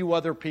look at a few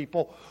other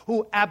people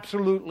who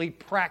absolutely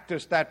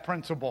practiced that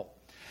principle.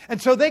 And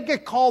so they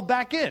get called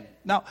back in.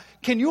 Now,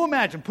 can you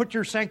imagine, put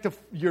your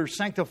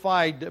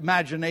sanctified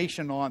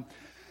imagination on.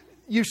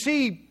 You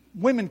see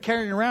women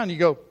carrying around, you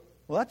go,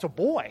 well, that's a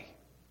boy.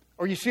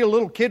 Or you see a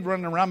little kid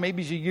running around,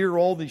 maybe he's a year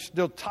old, he's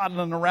still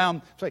toddling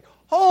around. It's like,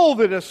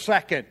 hold it a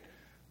second.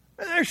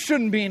 There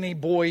shouldn't be any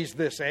boys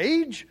this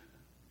age.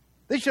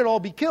 They should all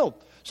be killed.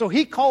 So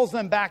he calls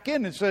them back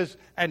in and says,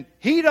 and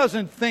he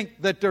doesn't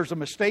think that there's a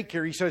mistake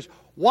here. He says,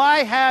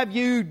 why have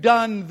you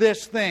done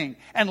this thing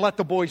and let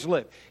the boys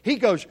live? He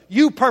goes,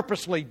 you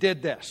purposely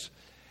did this.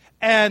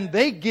 And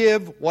they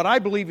give what I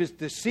believe is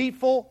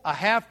deceitful, a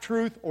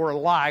half-truth, or a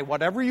lie.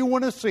 Whatever you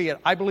want to see it,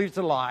 I believe it's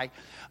a lie.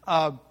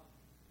 A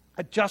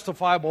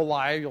justifiable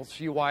lie. You'll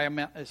see why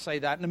I say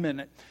that in a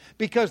minute.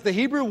 Because the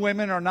Hebrew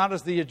women are not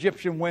as the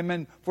Egyptian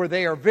women, for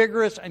they are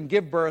vigorous and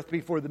give birth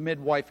before the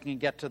midwife can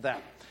get to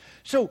them.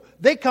 So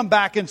they come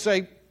back and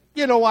say,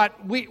 you know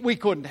what, we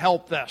couldn't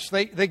help this.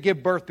 They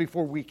give birth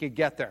before we could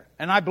get there.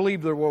 And I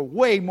believe there were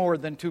way more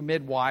than 2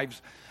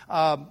 midwives.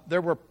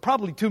 There were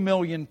probably 2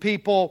 million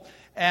people,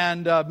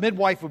 and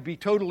midwife would be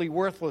totally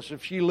worthless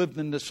if she lived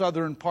in the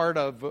southern part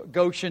of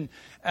Goshen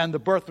and the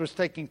birth was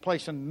taking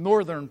place in the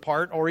northern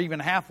part or even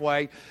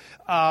halfway.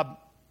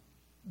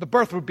 The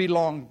birth would be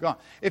long gone.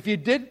 If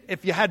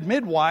you had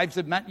midwives,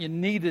 it meant you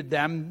needed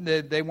them.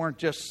 They weren't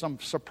just some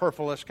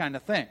superfluous kind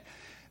of thing.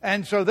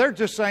 And so they're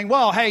just saying,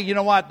 well, hey, you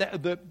know what?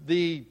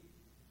 The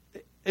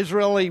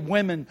Israeli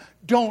women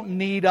don't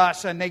need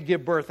us, and they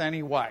give birth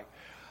anyway.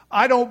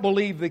 I don't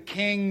believe the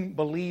king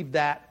believed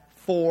that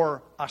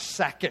for a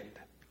second.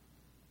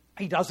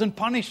 He doesn't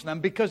punish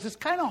them because it's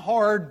kind of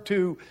hard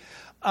to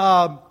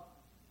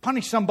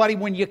punish somebody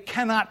when you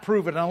cannot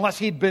prove it unless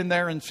he'd been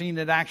there and seen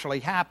it actually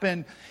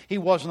happen. He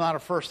was not a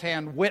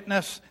first-hand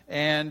witness,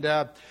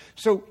 and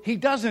so he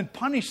doesn't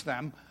punish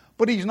them,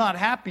 but he's not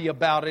happy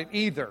about it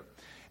either.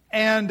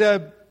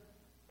 And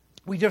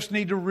we just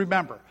need to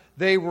remember,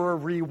 they were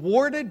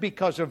rewarded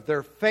because of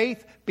their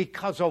faith,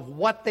 because of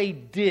what they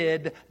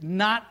did,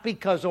 not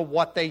because of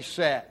what they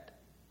said.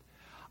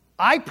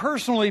 I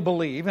personally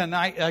believe, and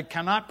I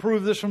cannot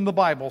prove this from the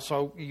Bible,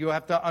 so you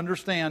have to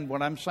understand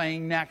what I'm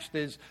saying next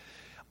is,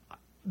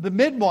 the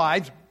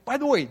midwives, by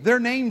the way, their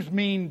names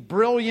mean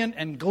brilliant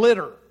and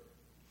glitter.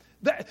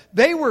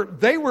 They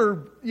were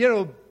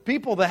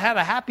people that had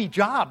a happy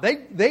job.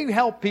 They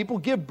helped people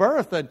give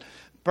birth, and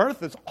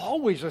birth is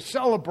always a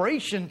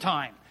celebration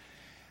time.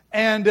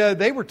 And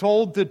they were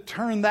told to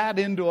turn that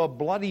into a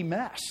bloody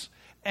mess.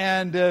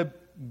 And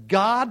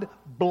God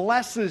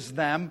blesses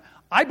them.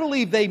 I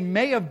believe they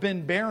may have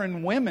been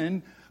barren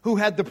women who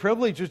had the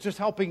privilege of just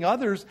helping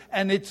others.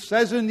 And it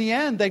says in the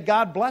end that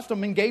God blessed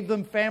them and gave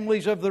them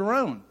families of their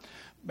own.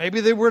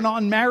 Maybe they were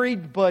not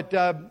unmarried, but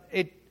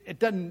it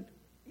doesn't,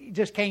 you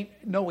just can't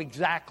know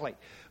exactly.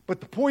 But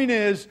the point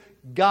is,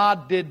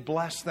 God did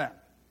bless them.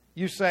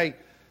 You say,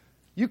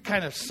 you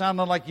kind of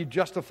sounded like you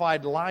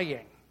justified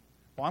lying.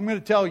 Well, I'm going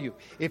to tell you,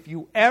 if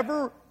you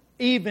ever,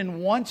 even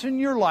once in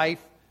your life,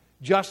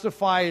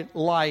 justify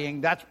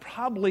lying, that's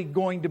probably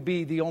going to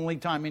be the only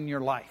time in your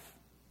life.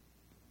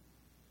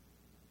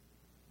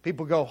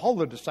 People go,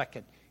 hold it a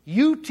second.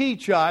 You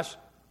teach us,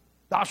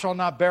 thou shalt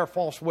not bear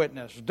false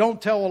witness.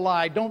 Don't tell a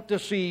lie. Don't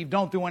deceive.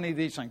 Don't do any of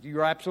these things.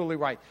 You're absolutely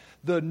right.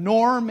 The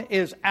norm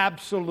is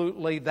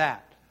absolutely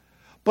that.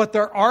 But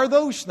there are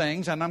those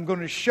things, and I'm going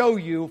to show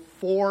you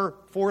four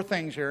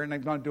things here, and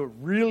I'm going to do it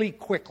really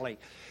quickly,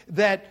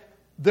 that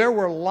there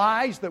were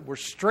lies that were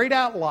straight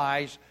out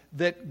lies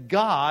that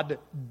God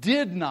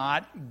did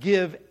not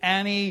give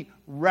any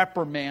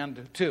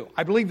reprimand to.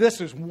 I believe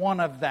this is one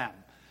of them.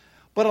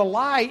 But a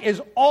lie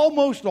is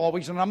almost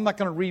always, and I'm not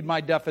going to read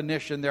my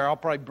definition there, I'll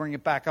probably bring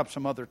it back up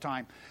some other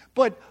time.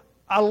 But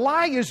a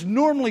lie is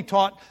normally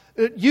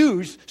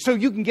used so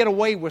you can get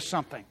away with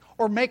something,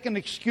 or make an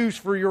excuse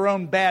for your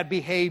own bad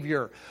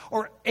behavior,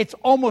 or it's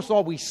almost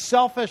always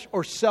selfish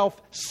or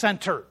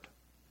self-centered.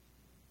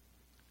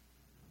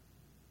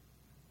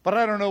 But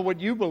I don't know what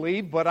you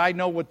believe, but I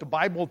know what the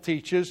Bible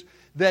teaches,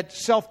 that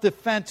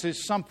self-defense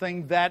is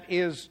something that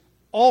is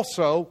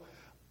also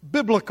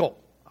biblical.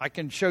 I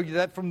can show you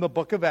that from the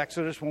book of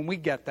Exodus when we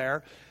get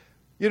there.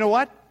 You know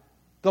what?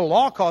 The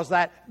law calls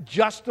that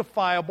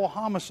justifiable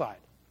homicide.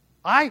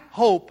 I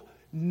hope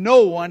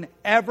no one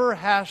ever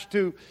has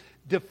to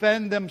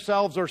defend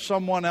themselves or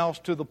someone else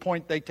to the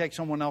point they take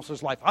someone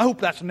else's life. I hope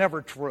that's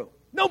never true.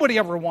 Nobody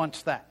ever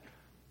wants that.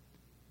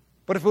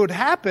 But if it would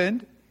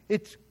happen,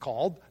 it's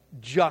called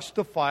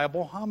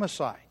justifiable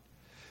homicide.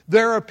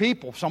 There are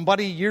people,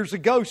 somebody years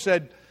ago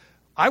said,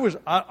 I was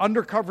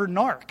undercover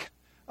narc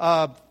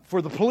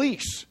for the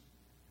police.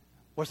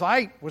 Was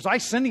I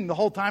sinning the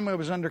whole time I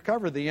was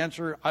undercover? The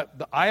answer,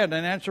 I had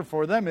an answer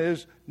for them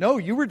is, no,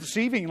 you were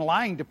deceiving and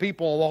lying to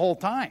people the whole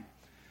time.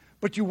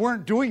 But you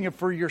weren't doing it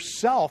for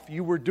yourself.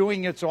 You were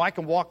doing it so I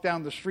can walk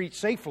down the street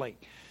safely.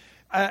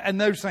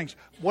 And those things.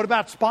 What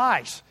about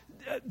spies?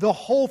 The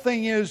whole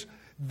thing is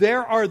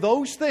There are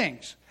those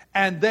things,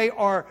 and they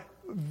are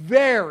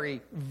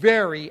very,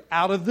 very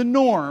out of the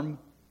norm,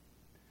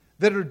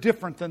 that are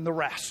different than the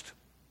rest.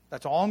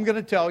 That's all I'm going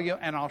to tell you,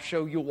 and I'll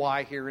show you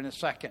why here in a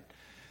second.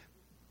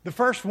 The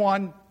first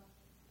one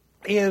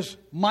is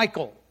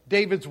Michal,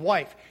 David's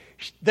wife.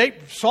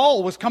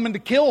 Saul was coming to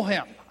kill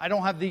him. I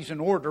don't have these in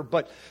order,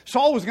 but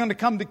Saul was going to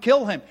come to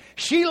kill him.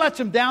 She lets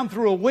him down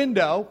through a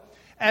window,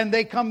 and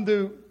they come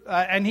to,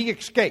 and he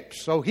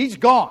escapes. So he's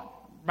gone.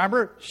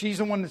 Remember, she's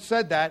the one that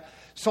said that.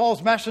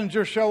 Saul's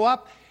messengers show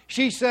up.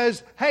 She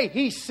says, hey,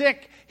 he's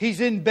sick. He's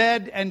in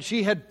bed, and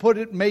she had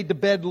made the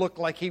bed look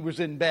like he was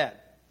in bed.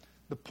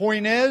 The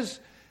point is,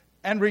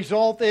 end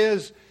result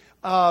is,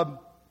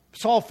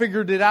 Saul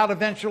figured it out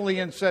eventually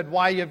and said,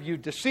 why have you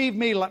deceived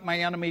me? Let my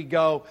enemy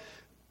go.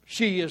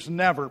 She is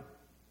never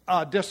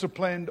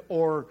disciplined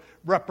or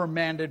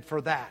reprimanded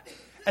for that.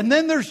 And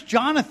then there's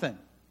Jonathan.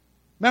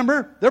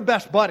 Remember, they're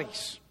best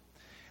buddies.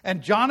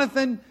 And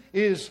Jonathan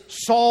is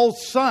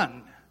Saul's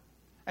son.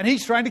 And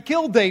he's trying to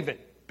kill David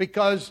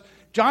because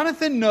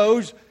Jonathan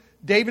knows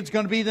David's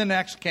going to be the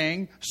next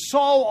king.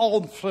 Saul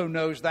also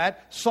knows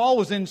that. Saul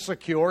was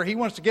insecure. He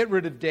wants to get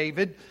rid of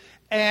David.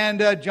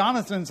 And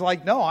Jonathan's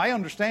like, no, I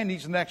understand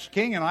he's the next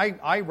king, and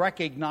I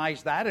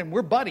recognize that, and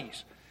we're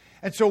buddies.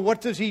 And so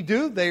what does he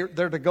do? They're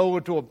to go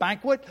to a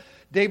banquet.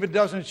 David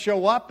doesn't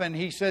show up, and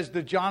he says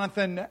to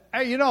Jonathan,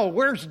 hey,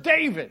 where's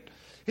David?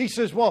 He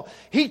says, well,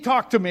 he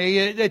talked to me.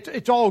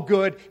 It's all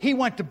good. He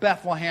went to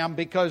Bethlehem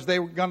because they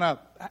were going to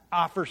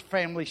offer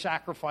family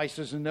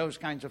sacrifices and those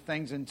kinds of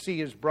things and see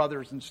his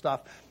brothers and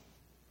stuff.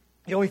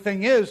 The only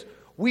thing is,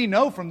 we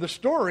know from the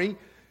story,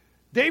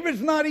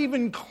 David's not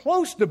even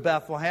close to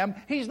Bethlehem.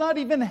 He's not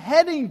even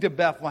heading to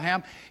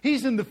Bethlehem.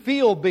 He's in the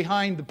field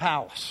behind the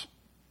palace.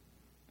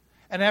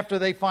 And after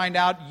they find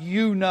out,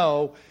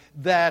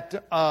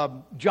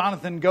 that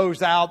Jonathan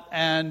goes out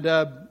and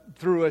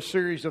through a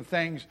series of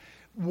things,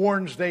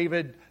 warns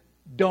David,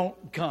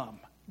 don't come.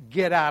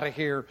 Get out of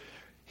here.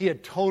 He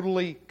had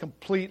totally,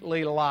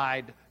 completely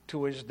lied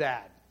to his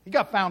dad. He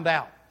got found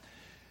out.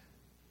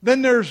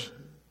 Then there's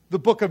the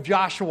book of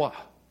Joshua.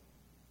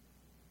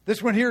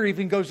 This one here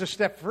even goes a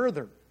step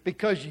further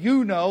because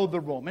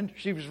the woman,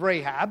 she was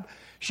Rahab.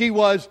 She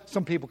was,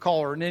 some people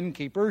call her an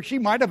innkeeper. She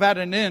might have had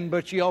an inn,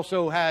 but she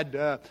also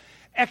had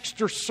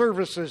extra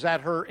services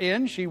at her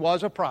inn. She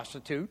was a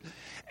prostitute.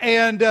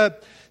 And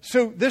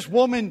so this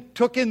woman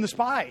took in the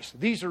spies.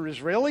 These are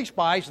Israeli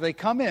spies. They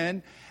come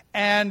in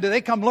and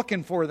they come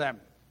looking for them.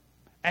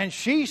 And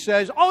she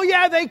says, oh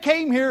yeah, they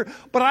came here,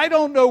 but I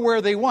don't know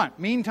where they went.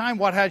 Meantime,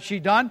 what had she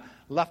done?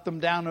 Left them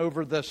down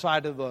over the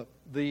side of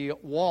the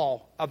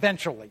wall.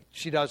 Eventually,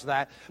 she does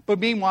that. But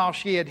meanwhile,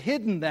 she had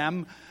hidden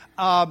them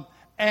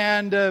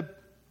and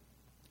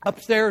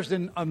upstairs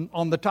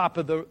on the top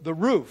of the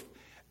roof.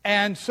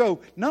 And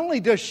so not only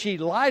does she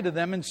lie to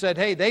them and said,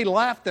 hey, they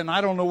left and I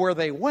don't know where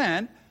they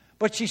went,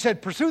 but she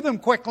said, pursue them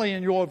quickly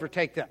and you'll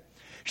overtake them.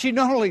 She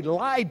not only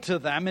lied to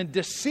them and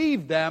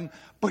deceived them,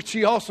 but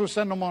she also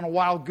sent them on a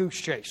wild goose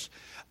chase.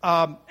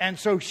 And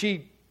so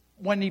she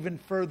went even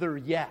further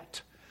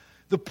yet.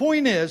 The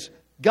point is,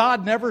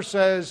 God never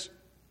says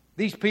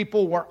these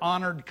people were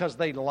honored because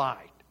they lied.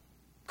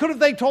 Could have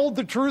they told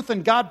the truth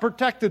and God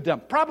protected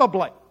them?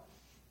 Probably.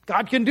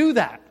 God can do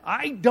that.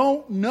 I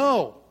don't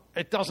know.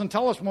 It doesn't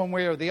tell us one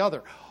way or the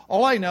other.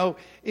 All I know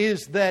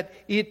is that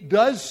it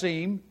does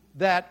seem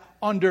that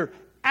under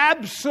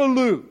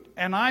absolute,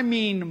 and I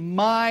mean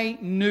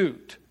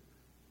minute,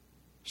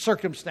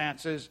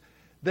 circumstances,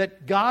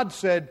 that God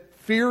said,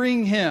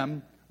 fearing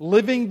Him,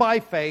 living by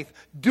faith,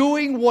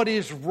 doing what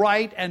is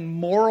right and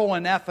moral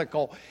and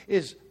ethical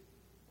is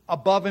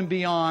above and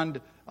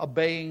beyond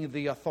obeying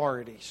the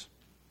authorities.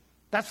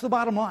 That's the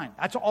bottom line.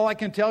 That's all I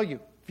can tell you.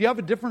 If you have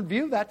a different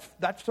view,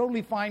 that's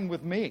totally fine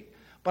with me.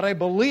 But I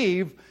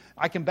believe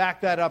I can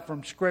back that up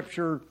from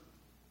Scripture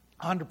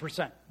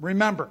 100%.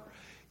 Remember,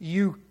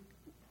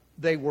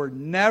 they were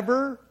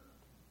never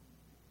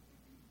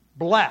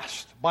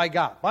blessed by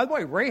God. By the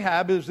way,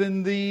 Rahab is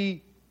in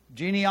the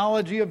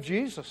genealogy of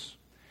Jesus.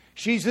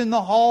 She's in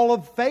the hall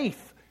of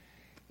faith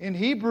in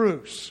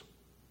Hebrews.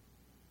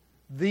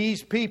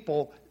 These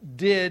people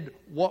did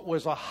what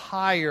was a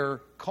higher,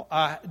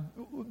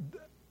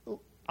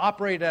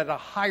 operate at a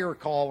higher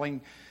calling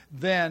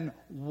than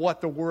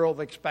what the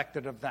world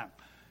expected of them.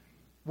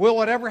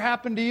 Will it ever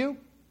happen to you?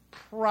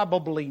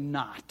 Probably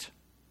not.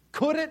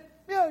 Could it?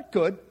 Yeah, it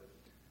could.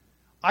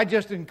 I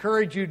just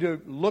encourage you to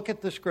look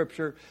at the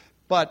Scripture,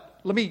 but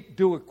let me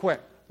do it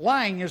quick.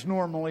 Lying is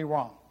normally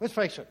wrong. Let's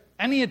face it.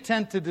 Any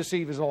intent to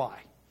deceive is a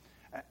lie.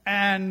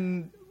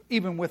 And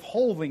even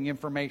withholding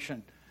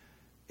information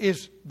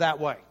is that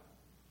way.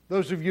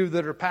 Those of you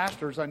that are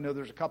pastors, I know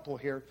there's a couple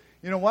here.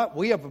 You know what?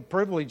 We have a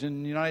privilege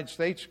in the United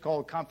States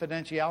called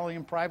confidentiality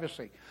and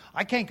privacy.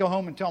 I can't go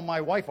home and tell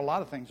my wife a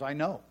lot of things I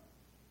know.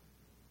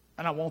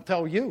 And I won't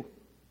tell you.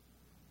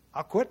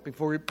 I'll quit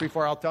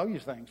before I'll tell you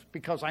things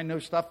because I know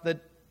stuff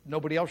that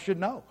nobody else should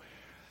know.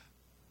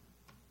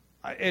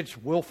 It's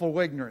willful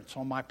ignorance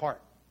on my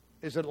part.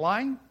 Is it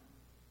lying?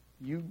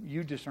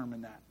 You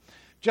determine that.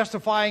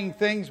 Justifying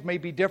things may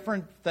be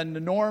different than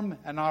the norm,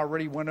 and I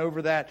already went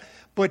over that.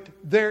 But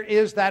there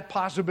is that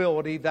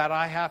possibility that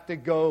I have to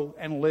go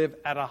and live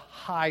at a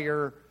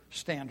higher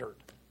standard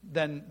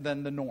than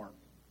the norm.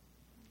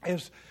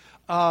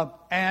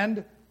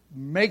 And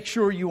make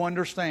sure you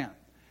understand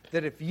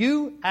that if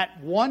you,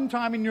 at one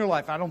time in your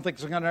life, I don't think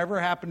it's going to ever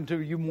happen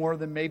to you more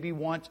than maybe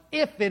once,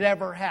 if it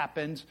ever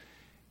happens,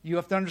 you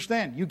have to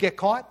understand, you get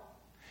caught,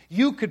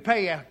 you could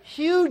pay a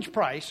huge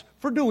price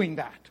for doing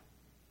that.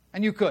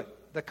 And you could.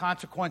 The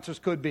consequences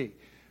could be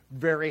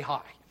very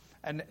high.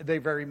 And they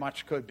very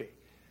much could be.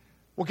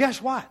 Well, guess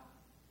what?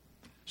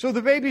 So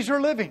the babies are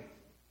living.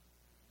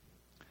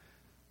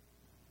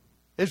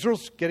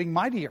 Israel's getting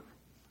mightier.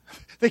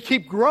 They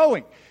keep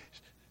growing.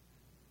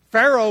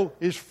 Pharaoh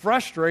is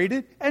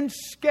frustrated and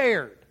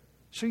scared.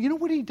 So you know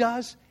what he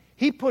does?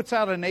 He puts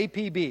out an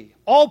APB,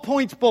 all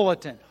points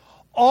bulletin.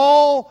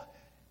 All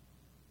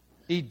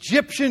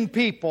Egyptian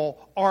people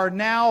are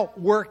now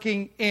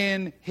working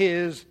in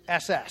his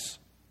SS.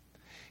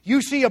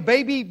 You see a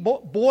baby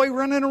boy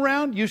running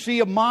around, you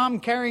see a mom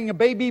carrying a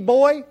baby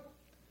boy,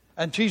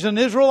 and she's an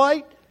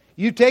Israelite,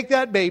 you take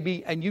that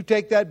baby and you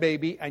take that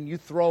baby and you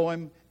throw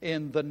him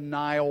in the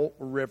Nile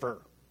River.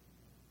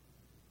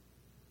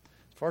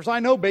 As far as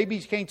I know,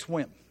 babies can't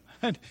swim.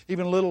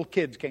 Even little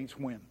kids can't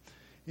swim.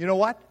 You know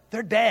what?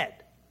 They're dead.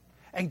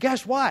 And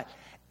guess what?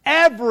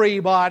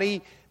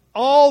 Everybody,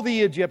 all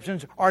the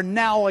Egyptians, are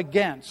now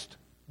against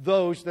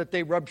those that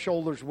they rub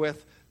shoulders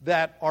with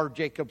that are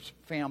Jacob's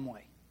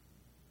family,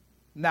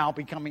 now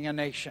becoming a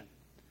nation.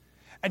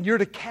 And you're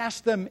to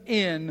cast them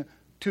in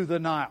to the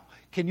Nile.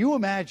 Can you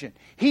imagine?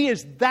 He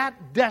is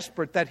that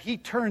desperate that he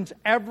turns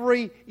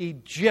every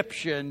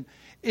Egyptian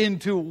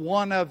into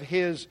one of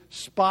his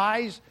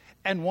spies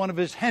and one of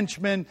his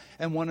henchmen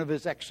and one of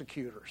his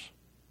executors.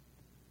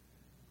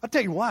 I'll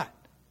tell you what.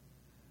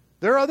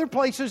 There are other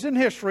places in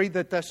history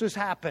that this has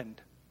happened.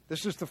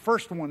 This is the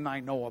first one I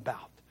know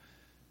about.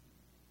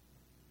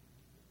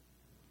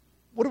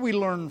 What do we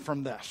learn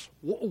from this?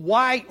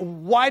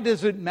 Why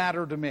does it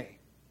matter to me?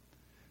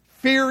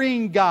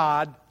 Fearing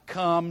God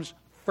comes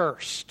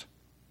first.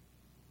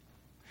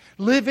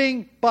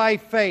 Living by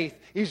faith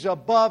is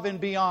above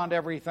and beyond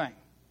everything.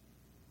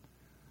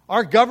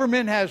 Our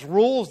government has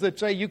rules that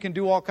say you can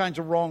do all kinds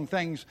of wrong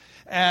things,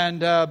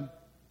 and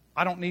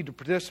I don't need to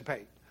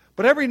participate.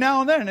 But every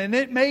now and then, and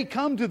it may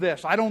come to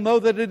this, I don't know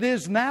that it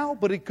is now,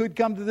 but it could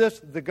come to this,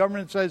 the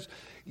government says,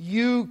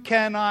 you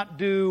cannot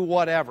do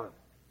whatever.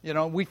 You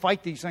know, we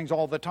fight these things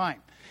all the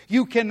time.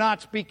 You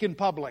cannot speak in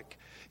public.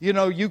 You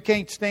know, you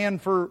can't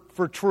stand for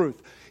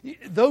truth.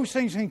 Those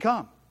things can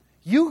come.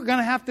 You're going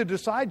to have to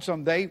decide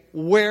someday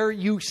where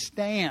you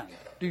stand.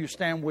 Do you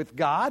stand with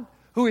God,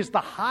 who is the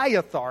high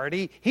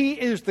authority? He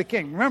is the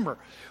king. Remember,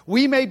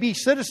 we may be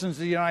citizens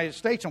of the United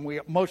States,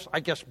 and I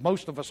guess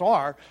most of us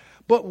are,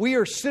 but we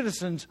are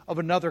citizens of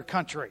another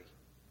country.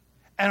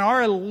 And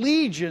our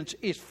allegiance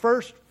is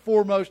first,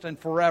 foremost, and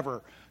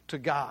forever to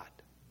God.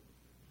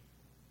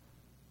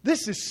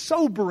 This is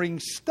sobering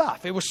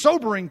stuff. It was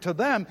sobering to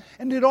them,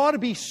 and it ought to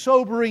be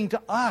sobering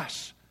to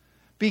us,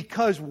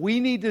 because we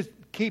need to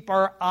keep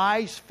our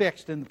eyes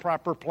fixed in the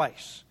proper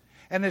place.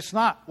 And it's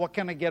not what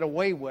can I get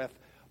away with,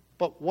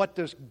 but what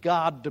does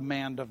God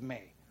demand of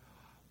me?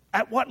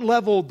 At what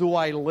level do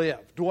I live?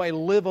 Do I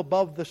live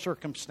above the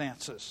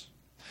circumstances?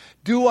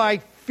 Do I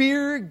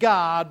fear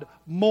God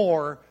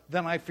more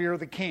than I fear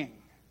the king?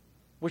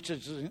 Which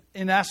is,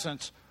 in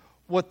essence,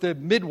 what the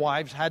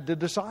midwives had to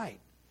decide.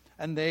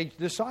 And they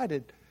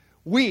decided,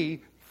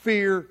 we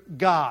fear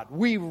God.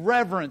 We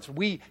reverence,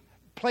 we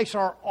place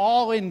our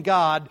all in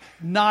God,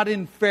 not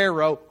in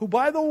Pharaoh, who,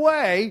 by the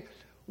way,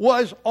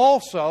 was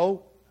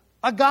also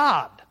a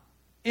god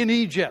in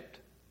Egypt.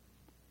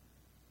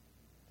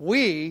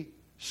 We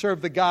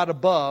serve the God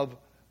above,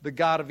 the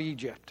God of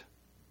Egypt.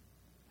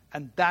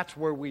 And that's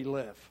where we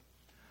live.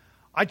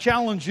 I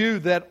challenge you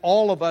that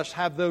all of us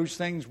have those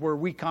things where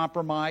we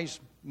compromise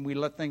and we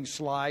let things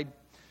slide.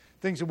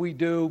 Things that we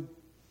do.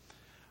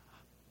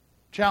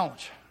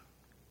 Challenge.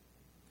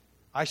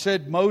 I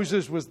said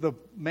Moses was the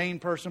main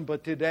person,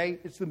 but today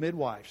it's the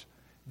midwives.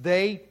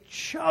 They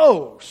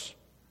chose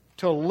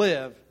to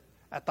live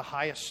at the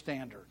highest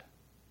standard.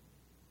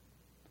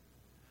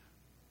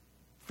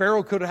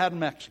 Pharaoh could have had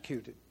them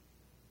executed.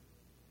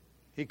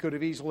 He could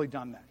have easily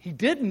done that. He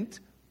didn't,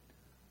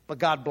 but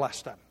God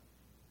blessed him.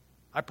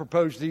 I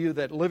propose to you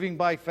that living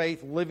by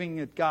faith, living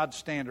at God's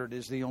standard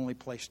is the only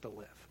place to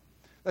live.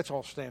 Let's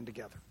all stand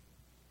together.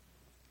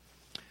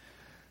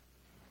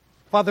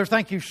 Father,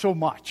 thank you so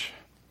much.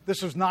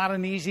 This is not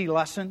an easy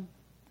lesson.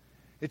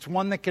 It's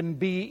one that can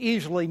be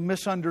easily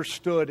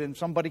misunderstood, and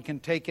somebody can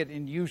take it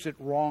and use it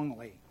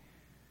wrongly.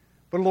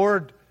 But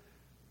Lord,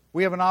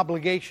 we have an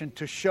obligation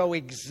to show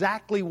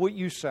exactly what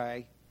you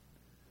say,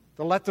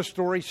 to let the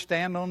story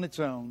stand on its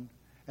own.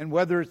 And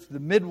whether it's the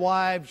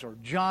midwives or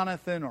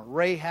Jonathan or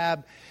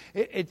Rahab,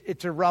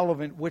 it's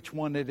irrelevant which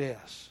one it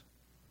is.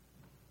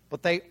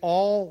 But they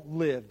all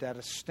lived at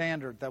a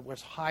standard that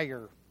was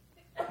higher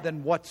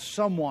than what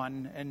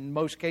someone, in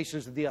most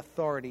cases the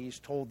authorities,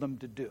 told them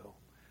to do.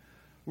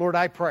 Lord,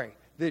 I pray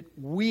that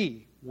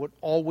we would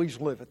always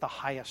live at the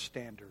highest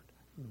standard,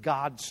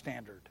 God's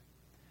standard,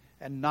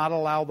 and not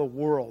allow the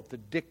world to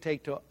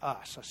dictate to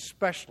us,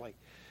 especially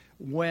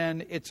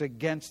when it's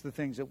against the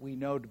things that we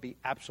know to be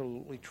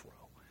absolutely true.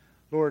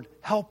 Lord,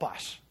 help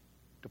us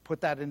to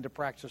put that into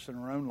practice in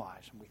our own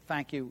lives. And we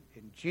thank you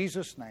in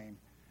Jesus' name.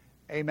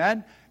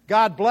 Amen.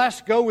 God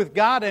bless. Go with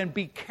God and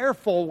be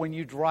careful when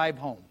you drive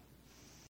home.